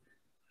that,"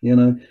 you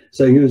know.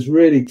 So he was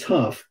really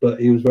tough, but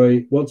he was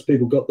very, once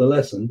people got the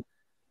lesson,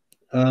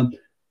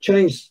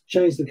 changed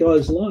the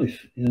guy's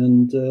life.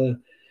 And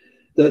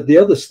the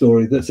other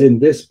story that's in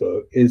this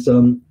book is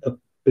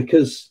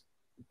because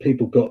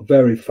people got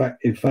very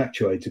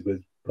infatuated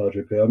with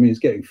Padre Pio. I mean, he's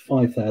getting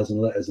 5,000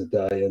 letters a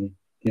day, and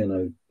you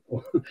know,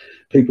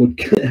 people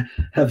would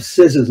have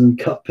scissors and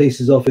cut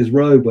pieces off his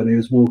robe when he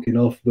was walking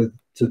off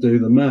to do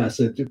the mass.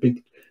 They'd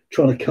be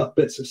trying to cut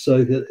bits so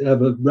he'd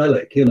have a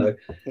relic, you know.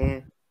 Yeah.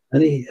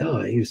 And he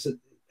was,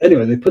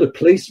 anyway, they put a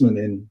policeman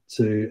in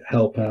to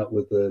help out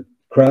with the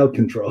crowd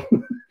control.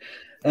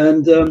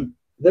 And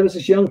there was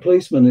this young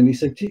policeman, and he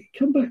said,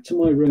 "Come back to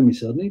my room." He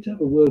said, "I need to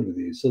have a word with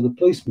you." So the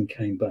policeman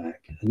came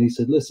back, and he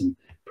said, "Listen,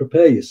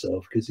 prepare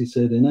yourself," because he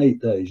said, "In 8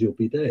 days you'll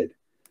be dead."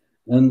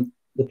 And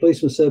the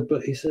policeman said,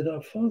 "But," he said,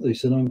 "Oh, Father," he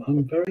said,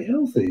 I'm very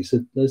healthy." He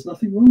said, "There's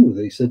nothing wrong with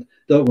it." He said,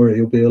 "Don't worry,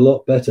 you'll be a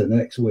lot better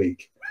next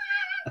week."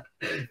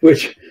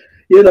 Which,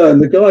 you know,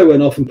 and the guy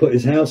went off and put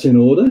his house in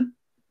order,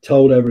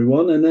 told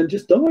everyone, and then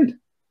just died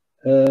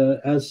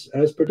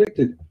as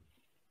predicted.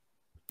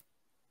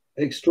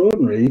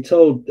 Extraordinary. He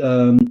told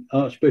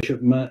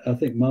Archbishop, I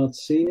think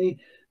Mazzini,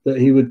 that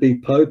he would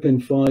be Pope in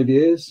 5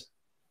 years.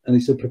 And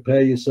he said,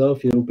 "Prepare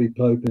yourself, you'll be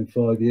Pope in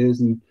 5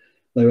 years." And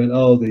they went,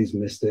 "Oh, these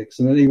mystics."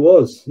 And then he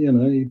was, you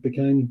know, he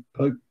became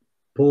Pope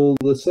Paul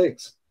VI.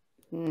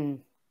 Mm.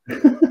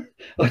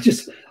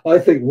 I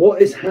think,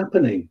 what is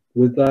happening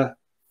with that?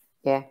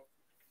 Yeah.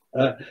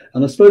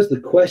 And I suppose the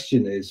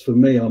question is, for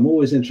me, I'm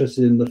always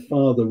interested in the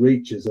farther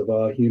reaches of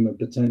our human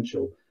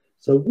potential.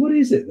 So what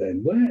is it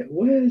then? Where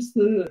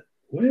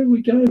are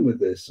we going with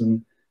this?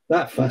 And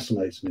that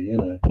fascinates me, you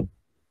know.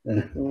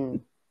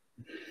 Mm.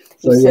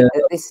 So, you said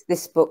that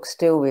this book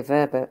still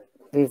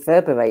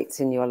reverberates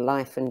in your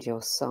life and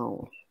your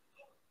soul.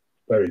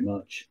 Very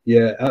much,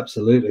 yeah,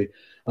 absolutely.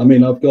 I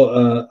mean, I've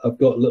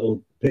got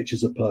little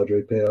pictures of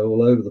Padre Pio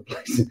all over the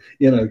place,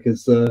 you know,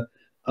 because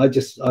I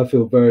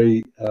feel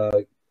very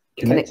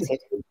connected.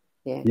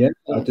 Yeah,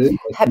 I do.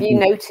 Have you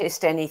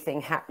noticed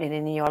anything happening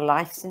in your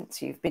life since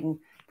you've been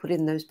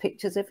putting those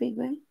pictures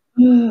everywhere?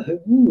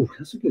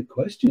 That's a good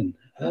question.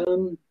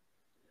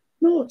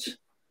 Not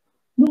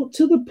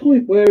to the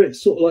point where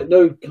it's sort of like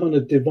no kind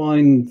of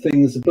divine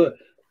things, but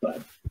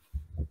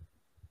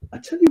I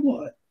tell you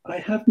what I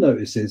have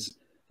noticed is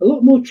a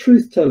lot more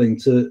truth telling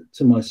to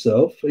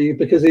myself,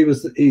 because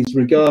he's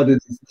regarded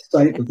as the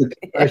saint of the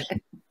confession.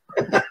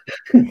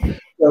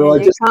 So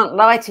you can't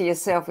lie to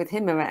yourself with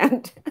him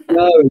around.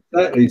 No,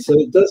 exactly. So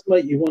it does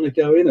make you want to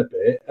go in a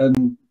bit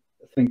and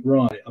think,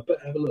 right, I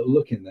better have a little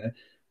look in there.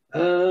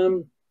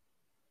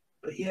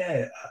 But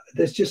yeah,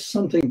 there's just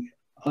something.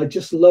 I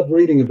just love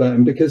reading about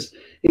him because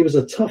he was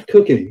a tough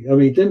cookie. I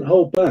mean, he didn't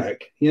hold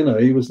back. You know,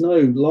 he was no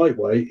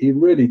lightweight. He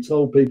really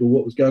told people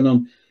what was going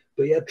on,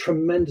 but he had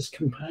tremendous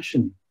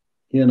compassion,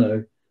 you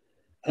know.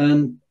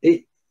 And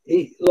it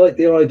like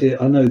the idea,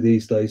 I know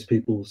these days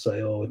people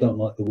say, "Oh, I don't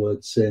like the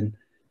word sin."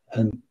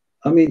 And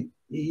I mean,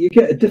 you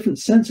get a different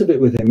sense of it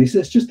with him. He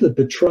says, "It's just the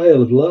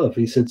betrayal of love."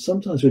 He said,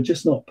 "Sometimes we're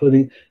just not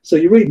putting." So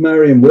you read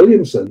Marianne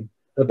Williamson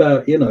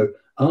about, you know,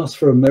 ask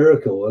for a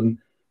miracle and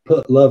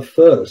put love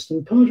first.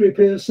 And Padre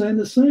Pio is saying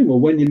the same. Or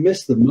when you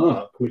miss the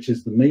mark, which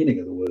is the meaning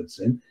of the word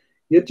sin,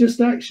 you're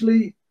just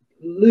actually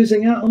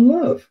losing out on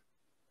love.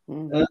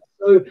 Mm.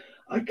 So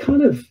I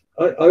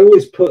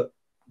always put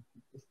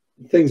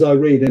things I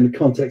read in the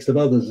context of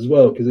others as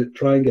well, because it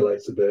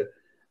triangulates a bit.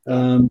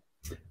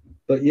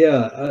 But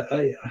yeah,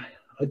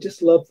 I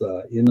just love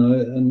that, you know,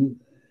 and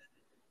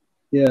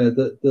yeah,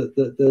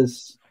 that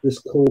there's this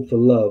call for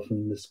love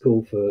and this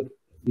call for,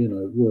 you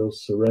know, real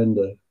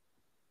surrender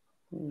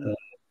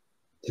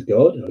to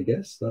God. I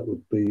guess that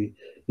would be,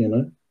 you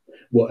know,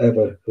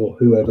 whatever or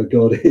whoever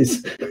God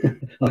is.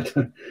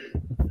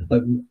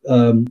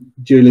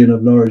 Julian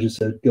of Norwich has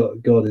said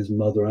God is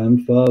mother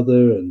and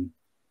father, and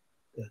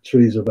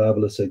Teresa of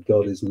Avila said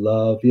God is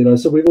love. You know,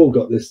 so we've all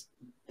got this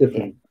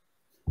different.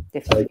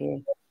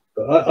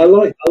 But I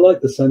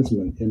like the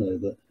sentiment, you know,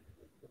 that,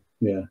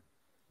 yeah.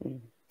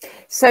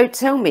 So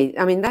tell me,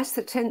 I mean, that's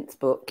the 10th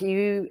book.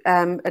 You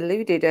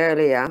alluded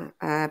earlier,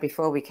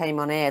 before we came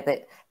on air,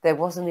 that there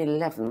was an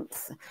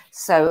 11th.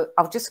 So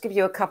I'll just give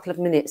you a couple of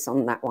minutes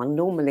on that one.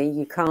 Normally,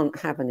 you can't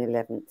have an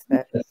 11th.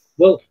 But...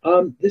 Well,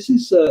 this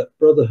is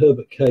Brother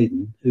Herbert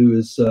Caden, who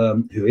is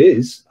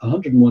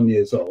 101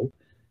 years old.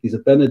 He's a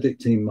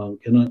Benedictine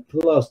monk, and for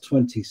the last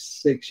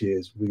 26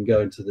 years, we've been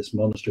going to this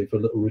monastery for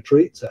little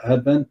retreats at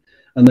Advent,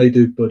 and they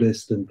do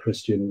Buddhist and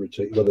Christian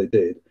retreat. Well, they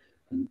did,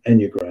 and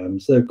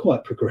enneagrams. They're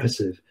quite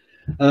progressive,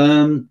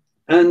 and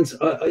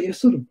I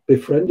sort of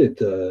befriended,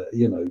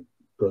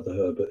 Brother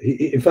Herbert.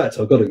 In fact,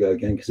 I've got to go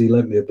again because he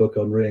lent me a book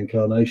on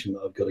reincarnation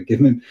that I've got to give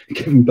him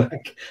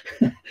back,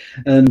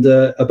 and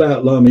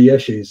about Lama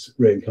Yeshe's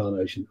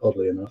reincarnation,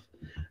 oddly enough.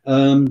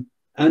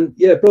 And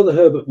yeah, Brother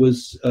Herbert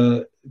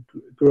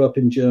grew up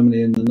in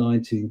Germany in the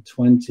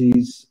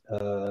 1920s,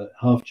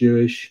 half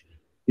Jewish,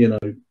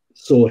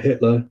 saw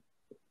Hitler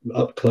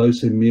up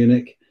close in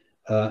Munich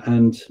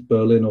and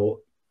Berlin, or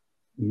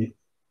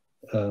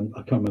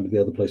I can't remember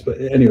the other place, but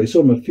anyway,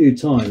 saw him a few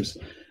times,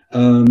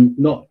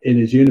 not in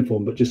his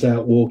uniform, but just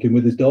out walking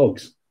with his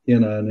dogs,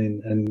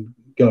 and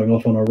going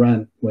off on a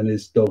rant when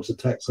his dogs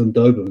attacked some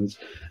Dobermans.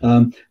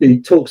 He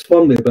talks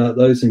fondly about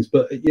those things,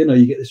 but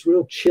you get this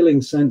real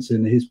chilling sense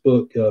in his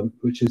book,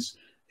 which is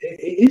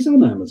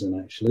on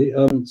Amazon actually.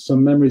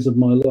 Some Memories of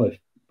My Life,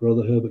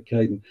 Brother Herbert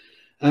Caden,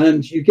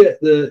 and you get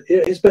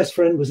his best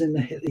friend was in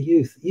the Hitler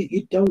Youth.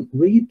 You don't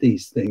read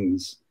these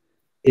things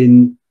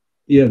in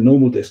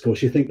normal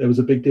discourse. You think there was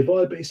a big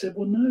divide, but he said,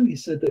 well, no. He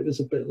said that it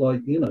was a bit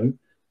like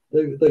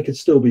they could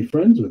still be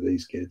friends with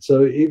these kids.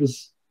 So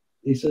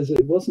he says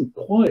it wasn't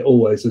quite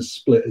always as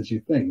split as you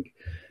think.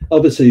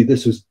 Obviously,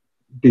 this was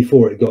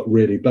before it got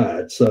really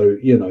bad. So,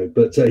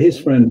 but his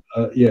friend,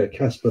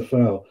 Caspar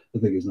Fowl, I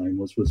think his name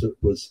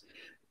was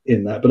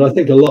in that. But I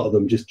think a lot of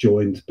them just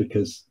joined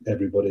because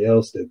everybody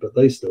else did, but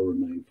they still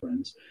remain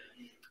friends.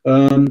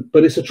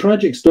 But it's a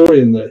tragic story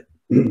in that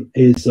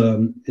his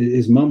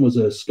mum was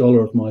a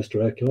scholar of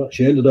Meister Eckhart.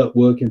 She ended up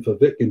working for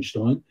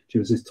Wittgenstein. She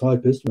was his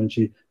typist when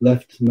she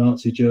left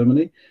Nazi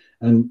Germany,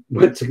 and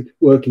went to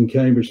work in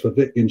Cambridge for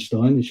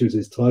Wittgenstein, and she was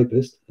his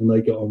typist, and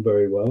they got on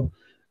very well.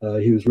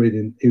 He was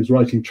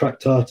writing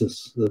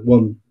Tractatus, the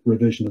one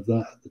revision of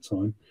that at the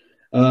time.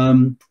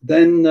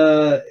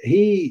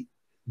 He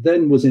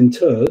then was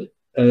interred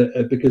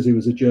because he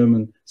was a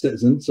German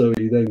citizen, so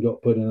he then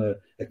got put in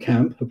a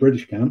camp, a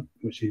British camp,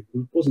 which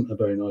wasn't a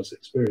very nice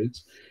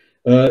experience.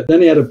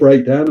 Then he had a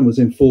breakdown and was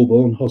in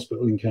Fulbourn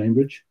Hospital in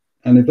Cambridge,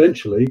 and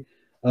eventually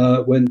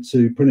went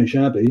to Prinish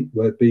Abbey,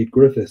 where Bede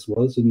Griffiths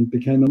was, and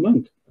became a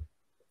monk.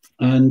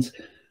 And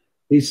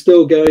he's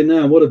still going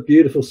now. What a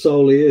beautiful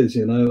soul he is.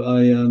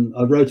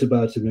 I wrote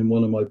about him in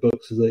one of my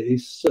books.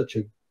 He's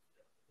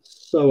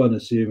so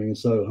unassuming and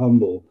so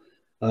humble.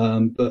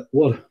 But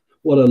what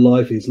a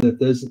life he's lived.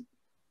 There's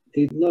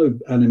no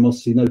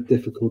animosity, no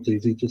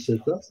difficulties. He just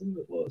said that's who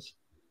it was,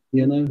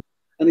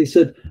 And he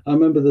said, I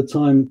remember the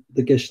time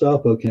the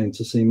Gestapo came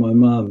to see my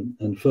mum,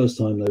 and first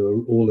time they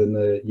were all in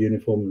their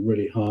uniform and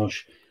really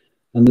harsh.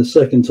 And the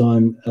second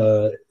time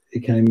he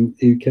came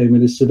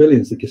in as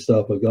civilians, the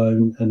Gestapo guy,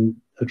 and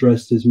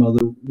addressed his mother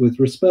with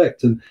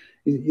respect. And,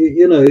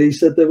 he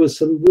said there was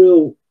some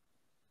real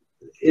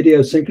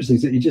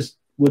idiosyncrasies that you just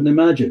wouldn't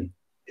imagine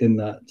in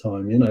that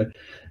time,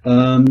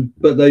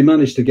 but they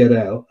managed to get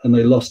out, and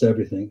they lost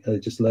everything. They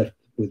just left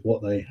with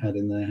what they had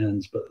in their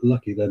hands, but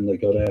lucky them they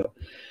got out.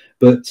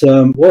 But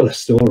what a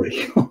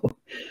story.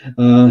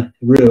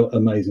 Real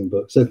amazing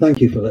book. So thank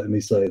you for letting me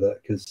say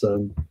that, because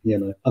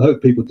I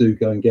hope people do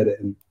go and get it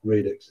and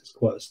read it, 'cause it's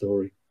quite a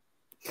story.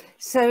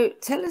 So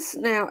tell us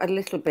now a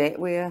little bit,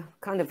 we're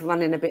kind of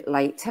running a bit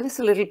late. Tell us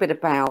a little bit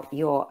about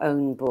your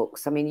own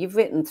books. I mean, you've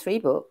written 3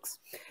 books,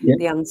 yeah.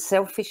 The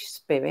Unselfish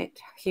Spirit,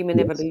 Human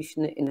yes.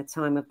 Evolution in a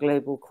Time of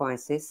Global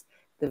Crisis,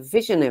 The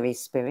Visionary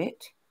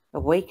Spirit,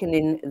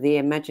 Awakening the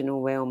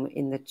Imaginal Realm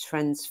in the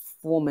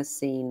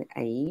Transformacene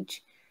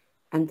Age,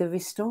 and The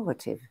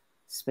Restorative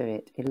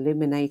Spirit,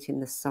 Illuminating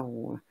the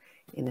Soul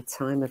in a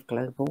Time of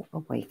Global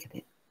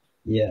Awakening.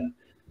 Yeah,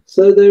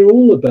 so they're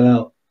all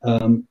about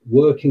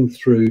working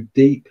through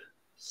deep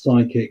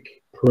psychic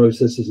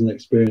processes and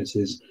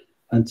experiences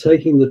and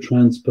taking the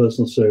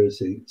transpersonal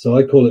seriously. So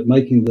I call it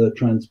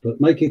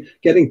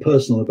getting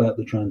personal about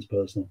the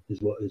transpersonal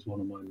is one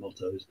of my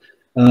mottos.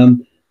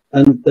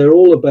 And they're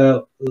all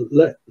about,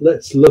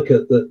 let's look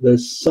at that.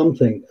 There's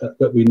something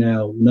that we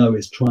now know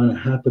is trying to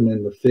happen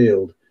in the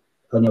field,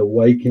 an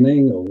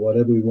awakening or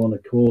whatever we want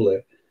to call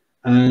it.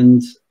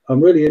 And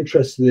I'm really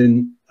interested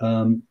in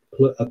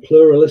a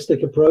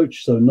pluralistic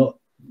approach. So not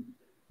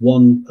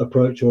one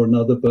approach or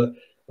another, but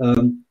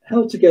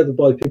held together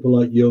by people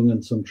like Jung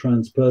and some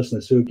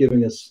transpersonalists who are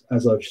giving us,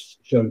 as I've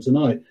shown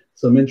tonight,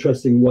 some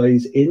interesting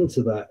ways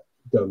into that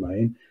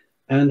domain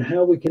and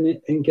how we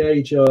can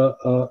engage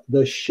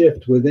the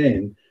shift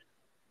within,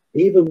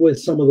 even with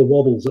some of the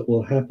wobbles that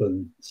will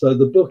happen. So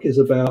the book is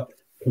about,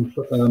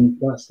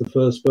 that's the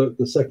first book.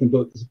 The second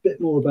book is a bit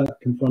more about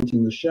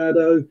confronting the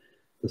shadow,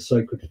 the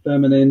sacred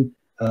feminine,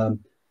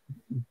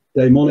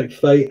 Demonic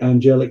fate,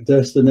 angelic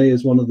destiny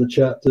is one of the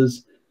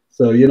chapters.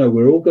 So, you know,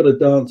 we're all got to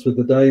dance with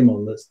the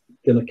daemon that's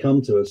going to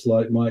come to us.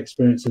 Like my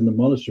experience in the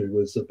monastery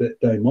was a bit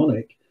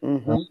demonic.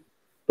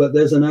 But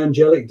there's an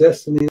angelic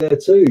destiny there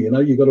too. You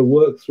know, you've got to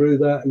work through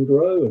that and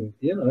grow. And,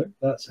 you know,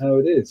 that's how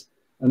it is.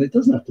 And it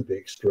doesn't have to be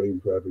extreme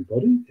for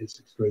everybody. It's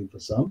extreme for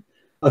some.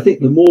 I think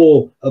the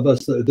more of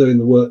us that are doing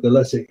the work, the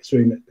less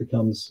extreme it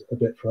becomes a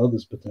bit for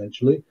others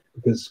potentially,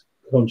 because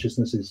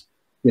consciousness is,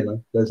 you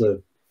know, there's a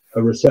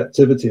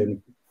receptivity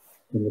in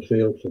the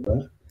field for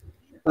that.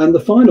 And the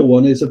final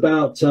one is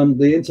about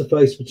the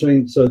interface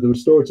between, so the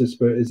restorative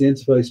spirit is the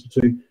interface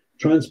between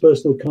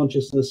transpersonal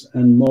consciousness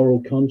and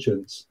moral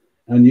conscience,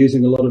 and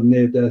using a lot of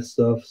near-death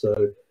stuff.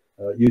 So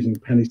using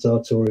Penny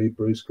Sartori,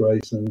 Bruce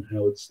Grayson,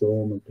 Howard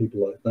Storm, and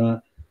people like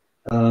that,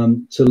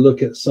 to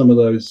look at some of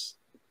those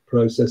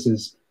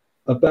processes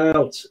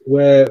about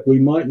where we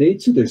might need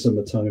to do some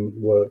atonement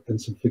work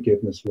and some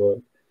forgiveness work.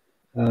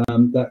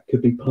 That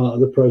could be part of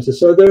the process.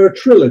 So they're a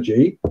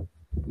trilogy.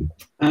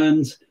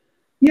 And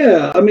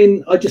yeah, I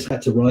mean, I just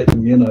had to write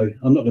them, you know.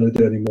 I'm not going to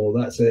do any more.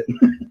 That's it.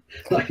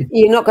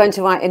 You're not going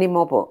to write any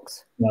more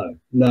books?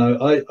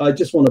 No. I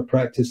just want to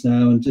practice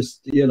now, and just,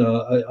 you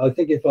know, I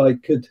think if I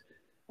could,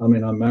 I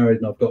mean, I'm married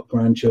and I've got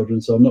grandchildren,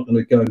 so I'm not going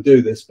to go and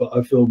do this, but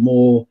I feel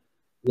more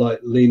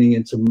like leaning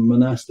into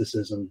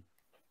monasticism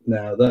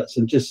now. That's,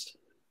 and just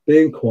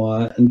being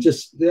quiet and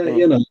just, yeah,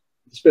 you know,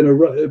 it's been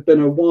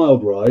a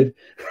wild ride.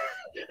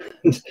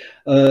 And,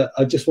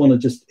 I just want to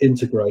just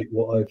integrate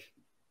what I've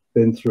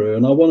been through,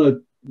 and I want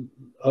to,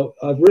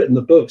 I've written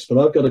the books, but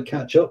I've got to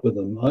catch up with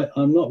them.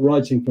 I'm not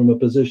writing from a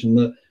position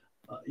that,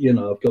 you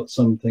know, I've got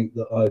something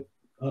that I've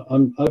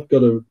got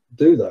to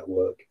do that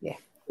work. Yeah.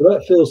 So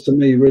that feels to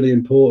me really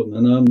important.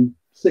 And I'm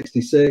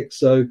 66,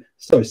 so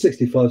sorry,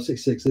 65,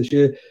 66 this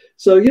year.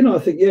 So, you know, I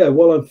think, yeah,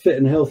 while I'm fit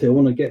and healthy, I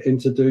want to get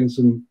into doing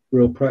some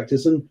real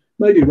practice and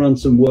maybe run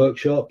some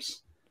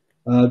workshops.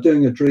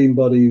 Doing a dream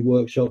body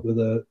workshop with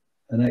an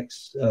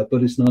ex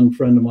Buddhist nun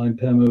friend of mine,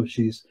 Pema.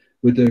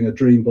 We're doing a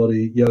dream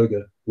body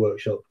yoga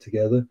workshop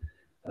together,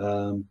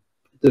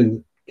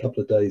 doing a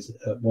couple of days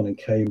at one in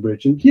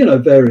Cambridge, and, you know,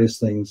 various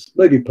things,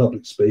 maybe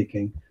public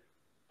speaking,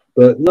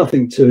 but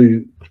nothing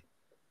too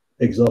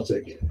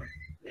exotic.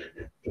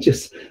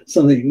 Just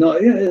something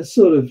not, yeah, it's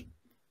sort of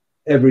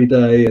every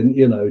day, and,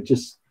 you know,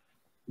 just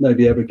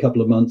maybe every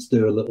couple of months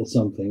do a little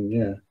something.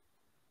 Yeah.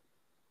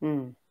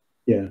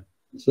 Yeah.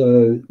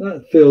 So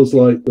that feels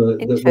like the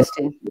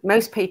interesting.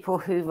 Most people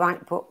who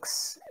write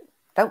books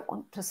don't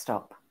want to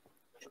stop.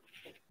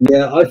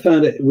 Yeah, I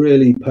found it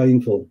really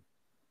painful,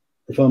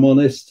 if I'm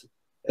honest.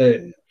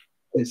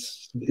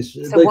 It's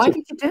so why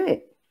did you do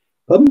it?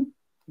 Pardon?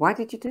 Why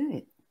did you do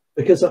it?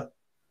 Because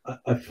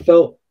I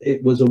felt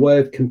it was a way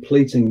of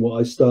completing what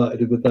I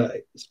started with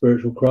that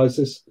spiritual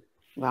crisis.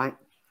 Right.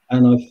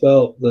 And I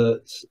felt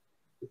that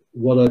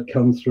what I'd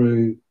come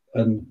through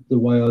and the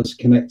way I was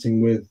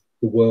connecting with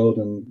the world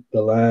and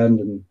the land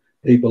and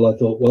people, I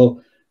thought,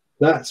 well,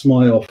 that's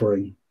my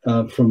offering.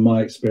 From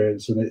my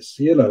experience, and it's,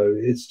 you know,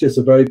 it's just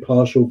a very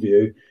partial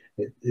view.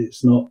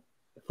 It's not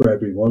for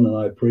everyone, and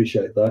I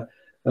appreciate that.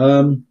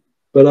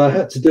 But I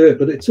had to do it.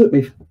 But it took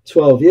me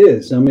 12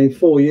 years. I mean,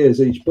 4 years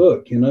each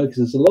book, you know, because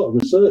there's a lot of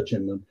research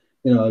in them.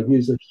 You know, I've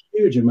used a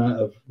huge amount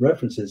of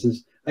references.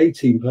 There's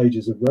 18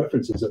 pages of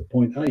references at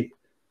point 8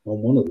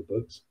 on one of the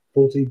books.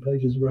 14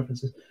 pages of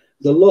references.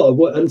 There's a lot of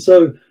work, and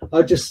so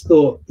I just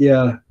thought,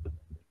 yeah,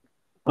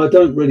 I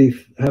don't really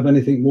have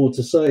anything more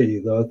to say,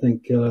 though. I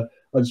think I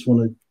just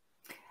want to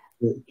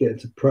get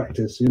into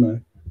practice, you know.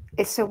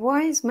 It's a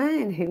wise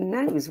man who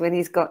knows when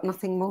he's got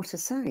nothing more to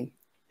say.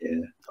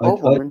 Yeah. Or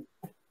woman.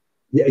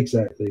 Yeah,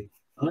 exactly.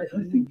 I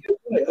think you're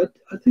right.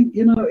 I think,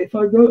 you know, if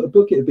I wrote a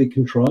book, it'd be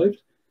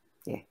contrived.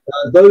 Yeah.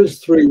 Those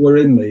 3 were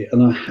in me,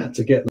 and I had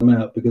to get them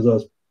out because I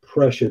was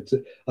pressured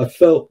to. I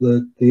felt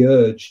the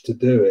urge to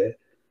do it.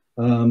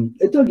 Don't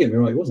get me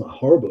wrong, it wasn't a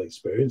horrible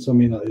experience. I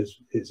mean,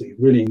 it's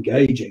really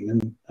engaging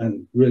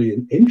and really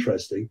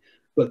interesting,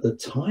 but the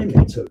time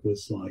it took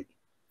was like,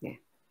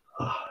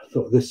 I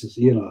thought, this is,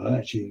 you know,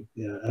 actually,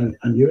 yeah,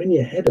 and you're in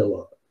your head a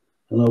lot,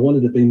 and I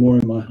wanted to be more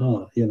in my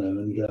heart, you know,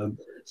 and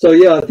so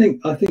yeah, I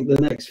think the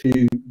next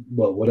few,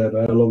 well,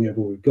 whatever, how long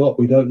ever we've got,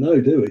 we don't know,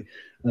 do we?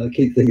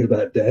 Keep thinking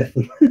about death.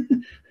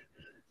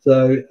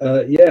 So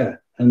yeah,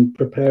 and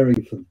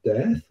preparing for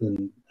death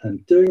and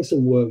doing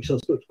some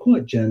workshops, but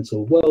quite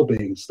gentle,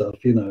 well-being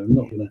stuff, you know,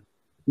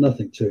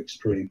 nothing too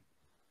extreme.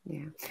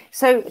 Yeah.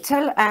 So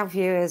tell our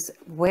viewers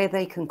where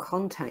they can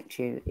contact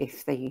you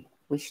if they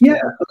wish to.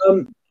 Yeah,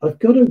 I've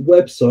got a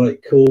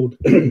website called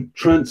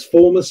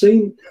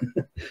Transformational.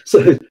 So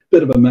it's a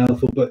bit of a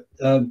mouthful, but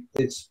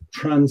it's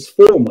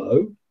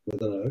Transformo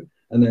with an O,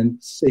 and then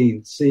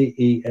Cene,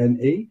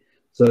 C-E-N-E.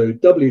 So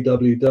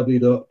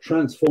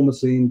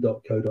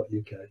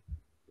www.transformational.co.uk.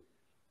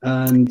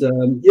 And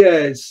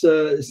yeah, there's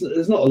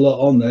not a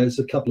lot on there. It's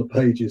a couple of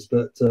pages,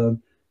 but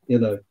you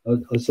know,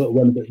 I sort of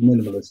went a bit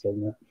minimalist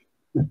on that.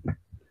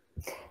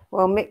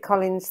 Well, Mick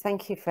Collins,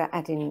 thank you for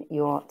adding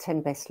your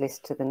 10 best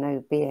list to the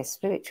No BS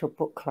Spiritual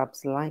Book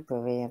Club's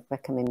library of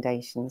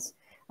recommendations.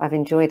 I've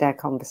enjoyed our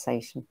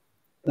conversation.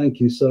 Thank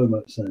you so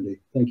much, Sandie.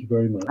 Thank you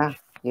very much.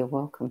 You're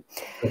welcome.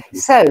 Thank you.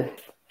 So,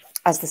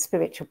 as the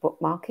spiritual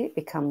book market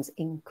becomes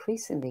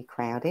increasingly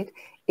crowded,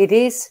 it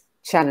is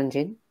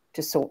challenging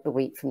to sort the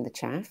wheat from the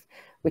chaff,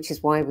 which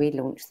is why we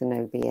launched the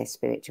No BS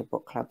Spiritual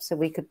Book Club, so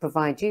we could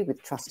provide you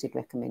with trusted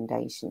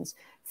recommendations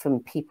from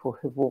people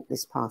who walked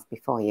this path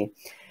before you.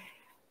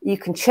 You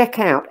can check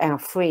out our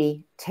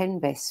free 10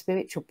 Best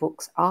Spiritual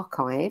Books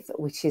archive,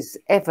 which is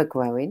ever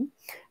growing,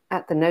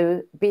 at the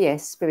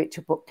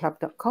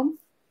nobsspiritualbookclub.com,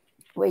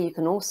 where you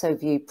can also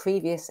view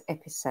previous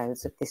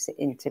episodes of this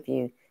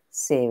interview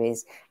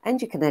series,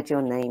 and you can add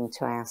your name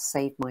to our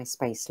Save My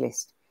Space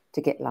list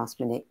to get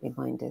last-minute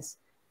reminders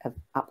of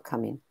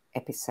upcoming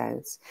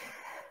episodes.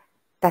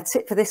 That's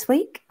it for this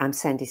week. I'm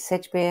Sandie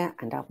Sedgbeer,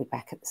 and I'll be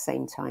back at the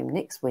same time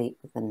next week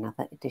with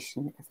another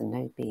edition of the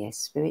No BS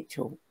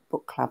Spiritual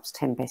Book Club's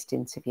 10 Best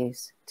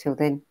Interviews. Till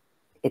then,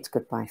 it's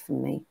goodbye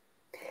from me.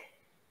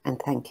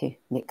 And thank you,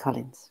 Mick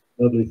Collins.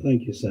 Lovely.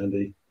 Thank you,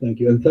 Sandie. Thank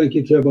you. And thank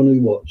you to everyone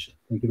who watched.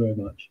 Thank you very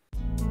much.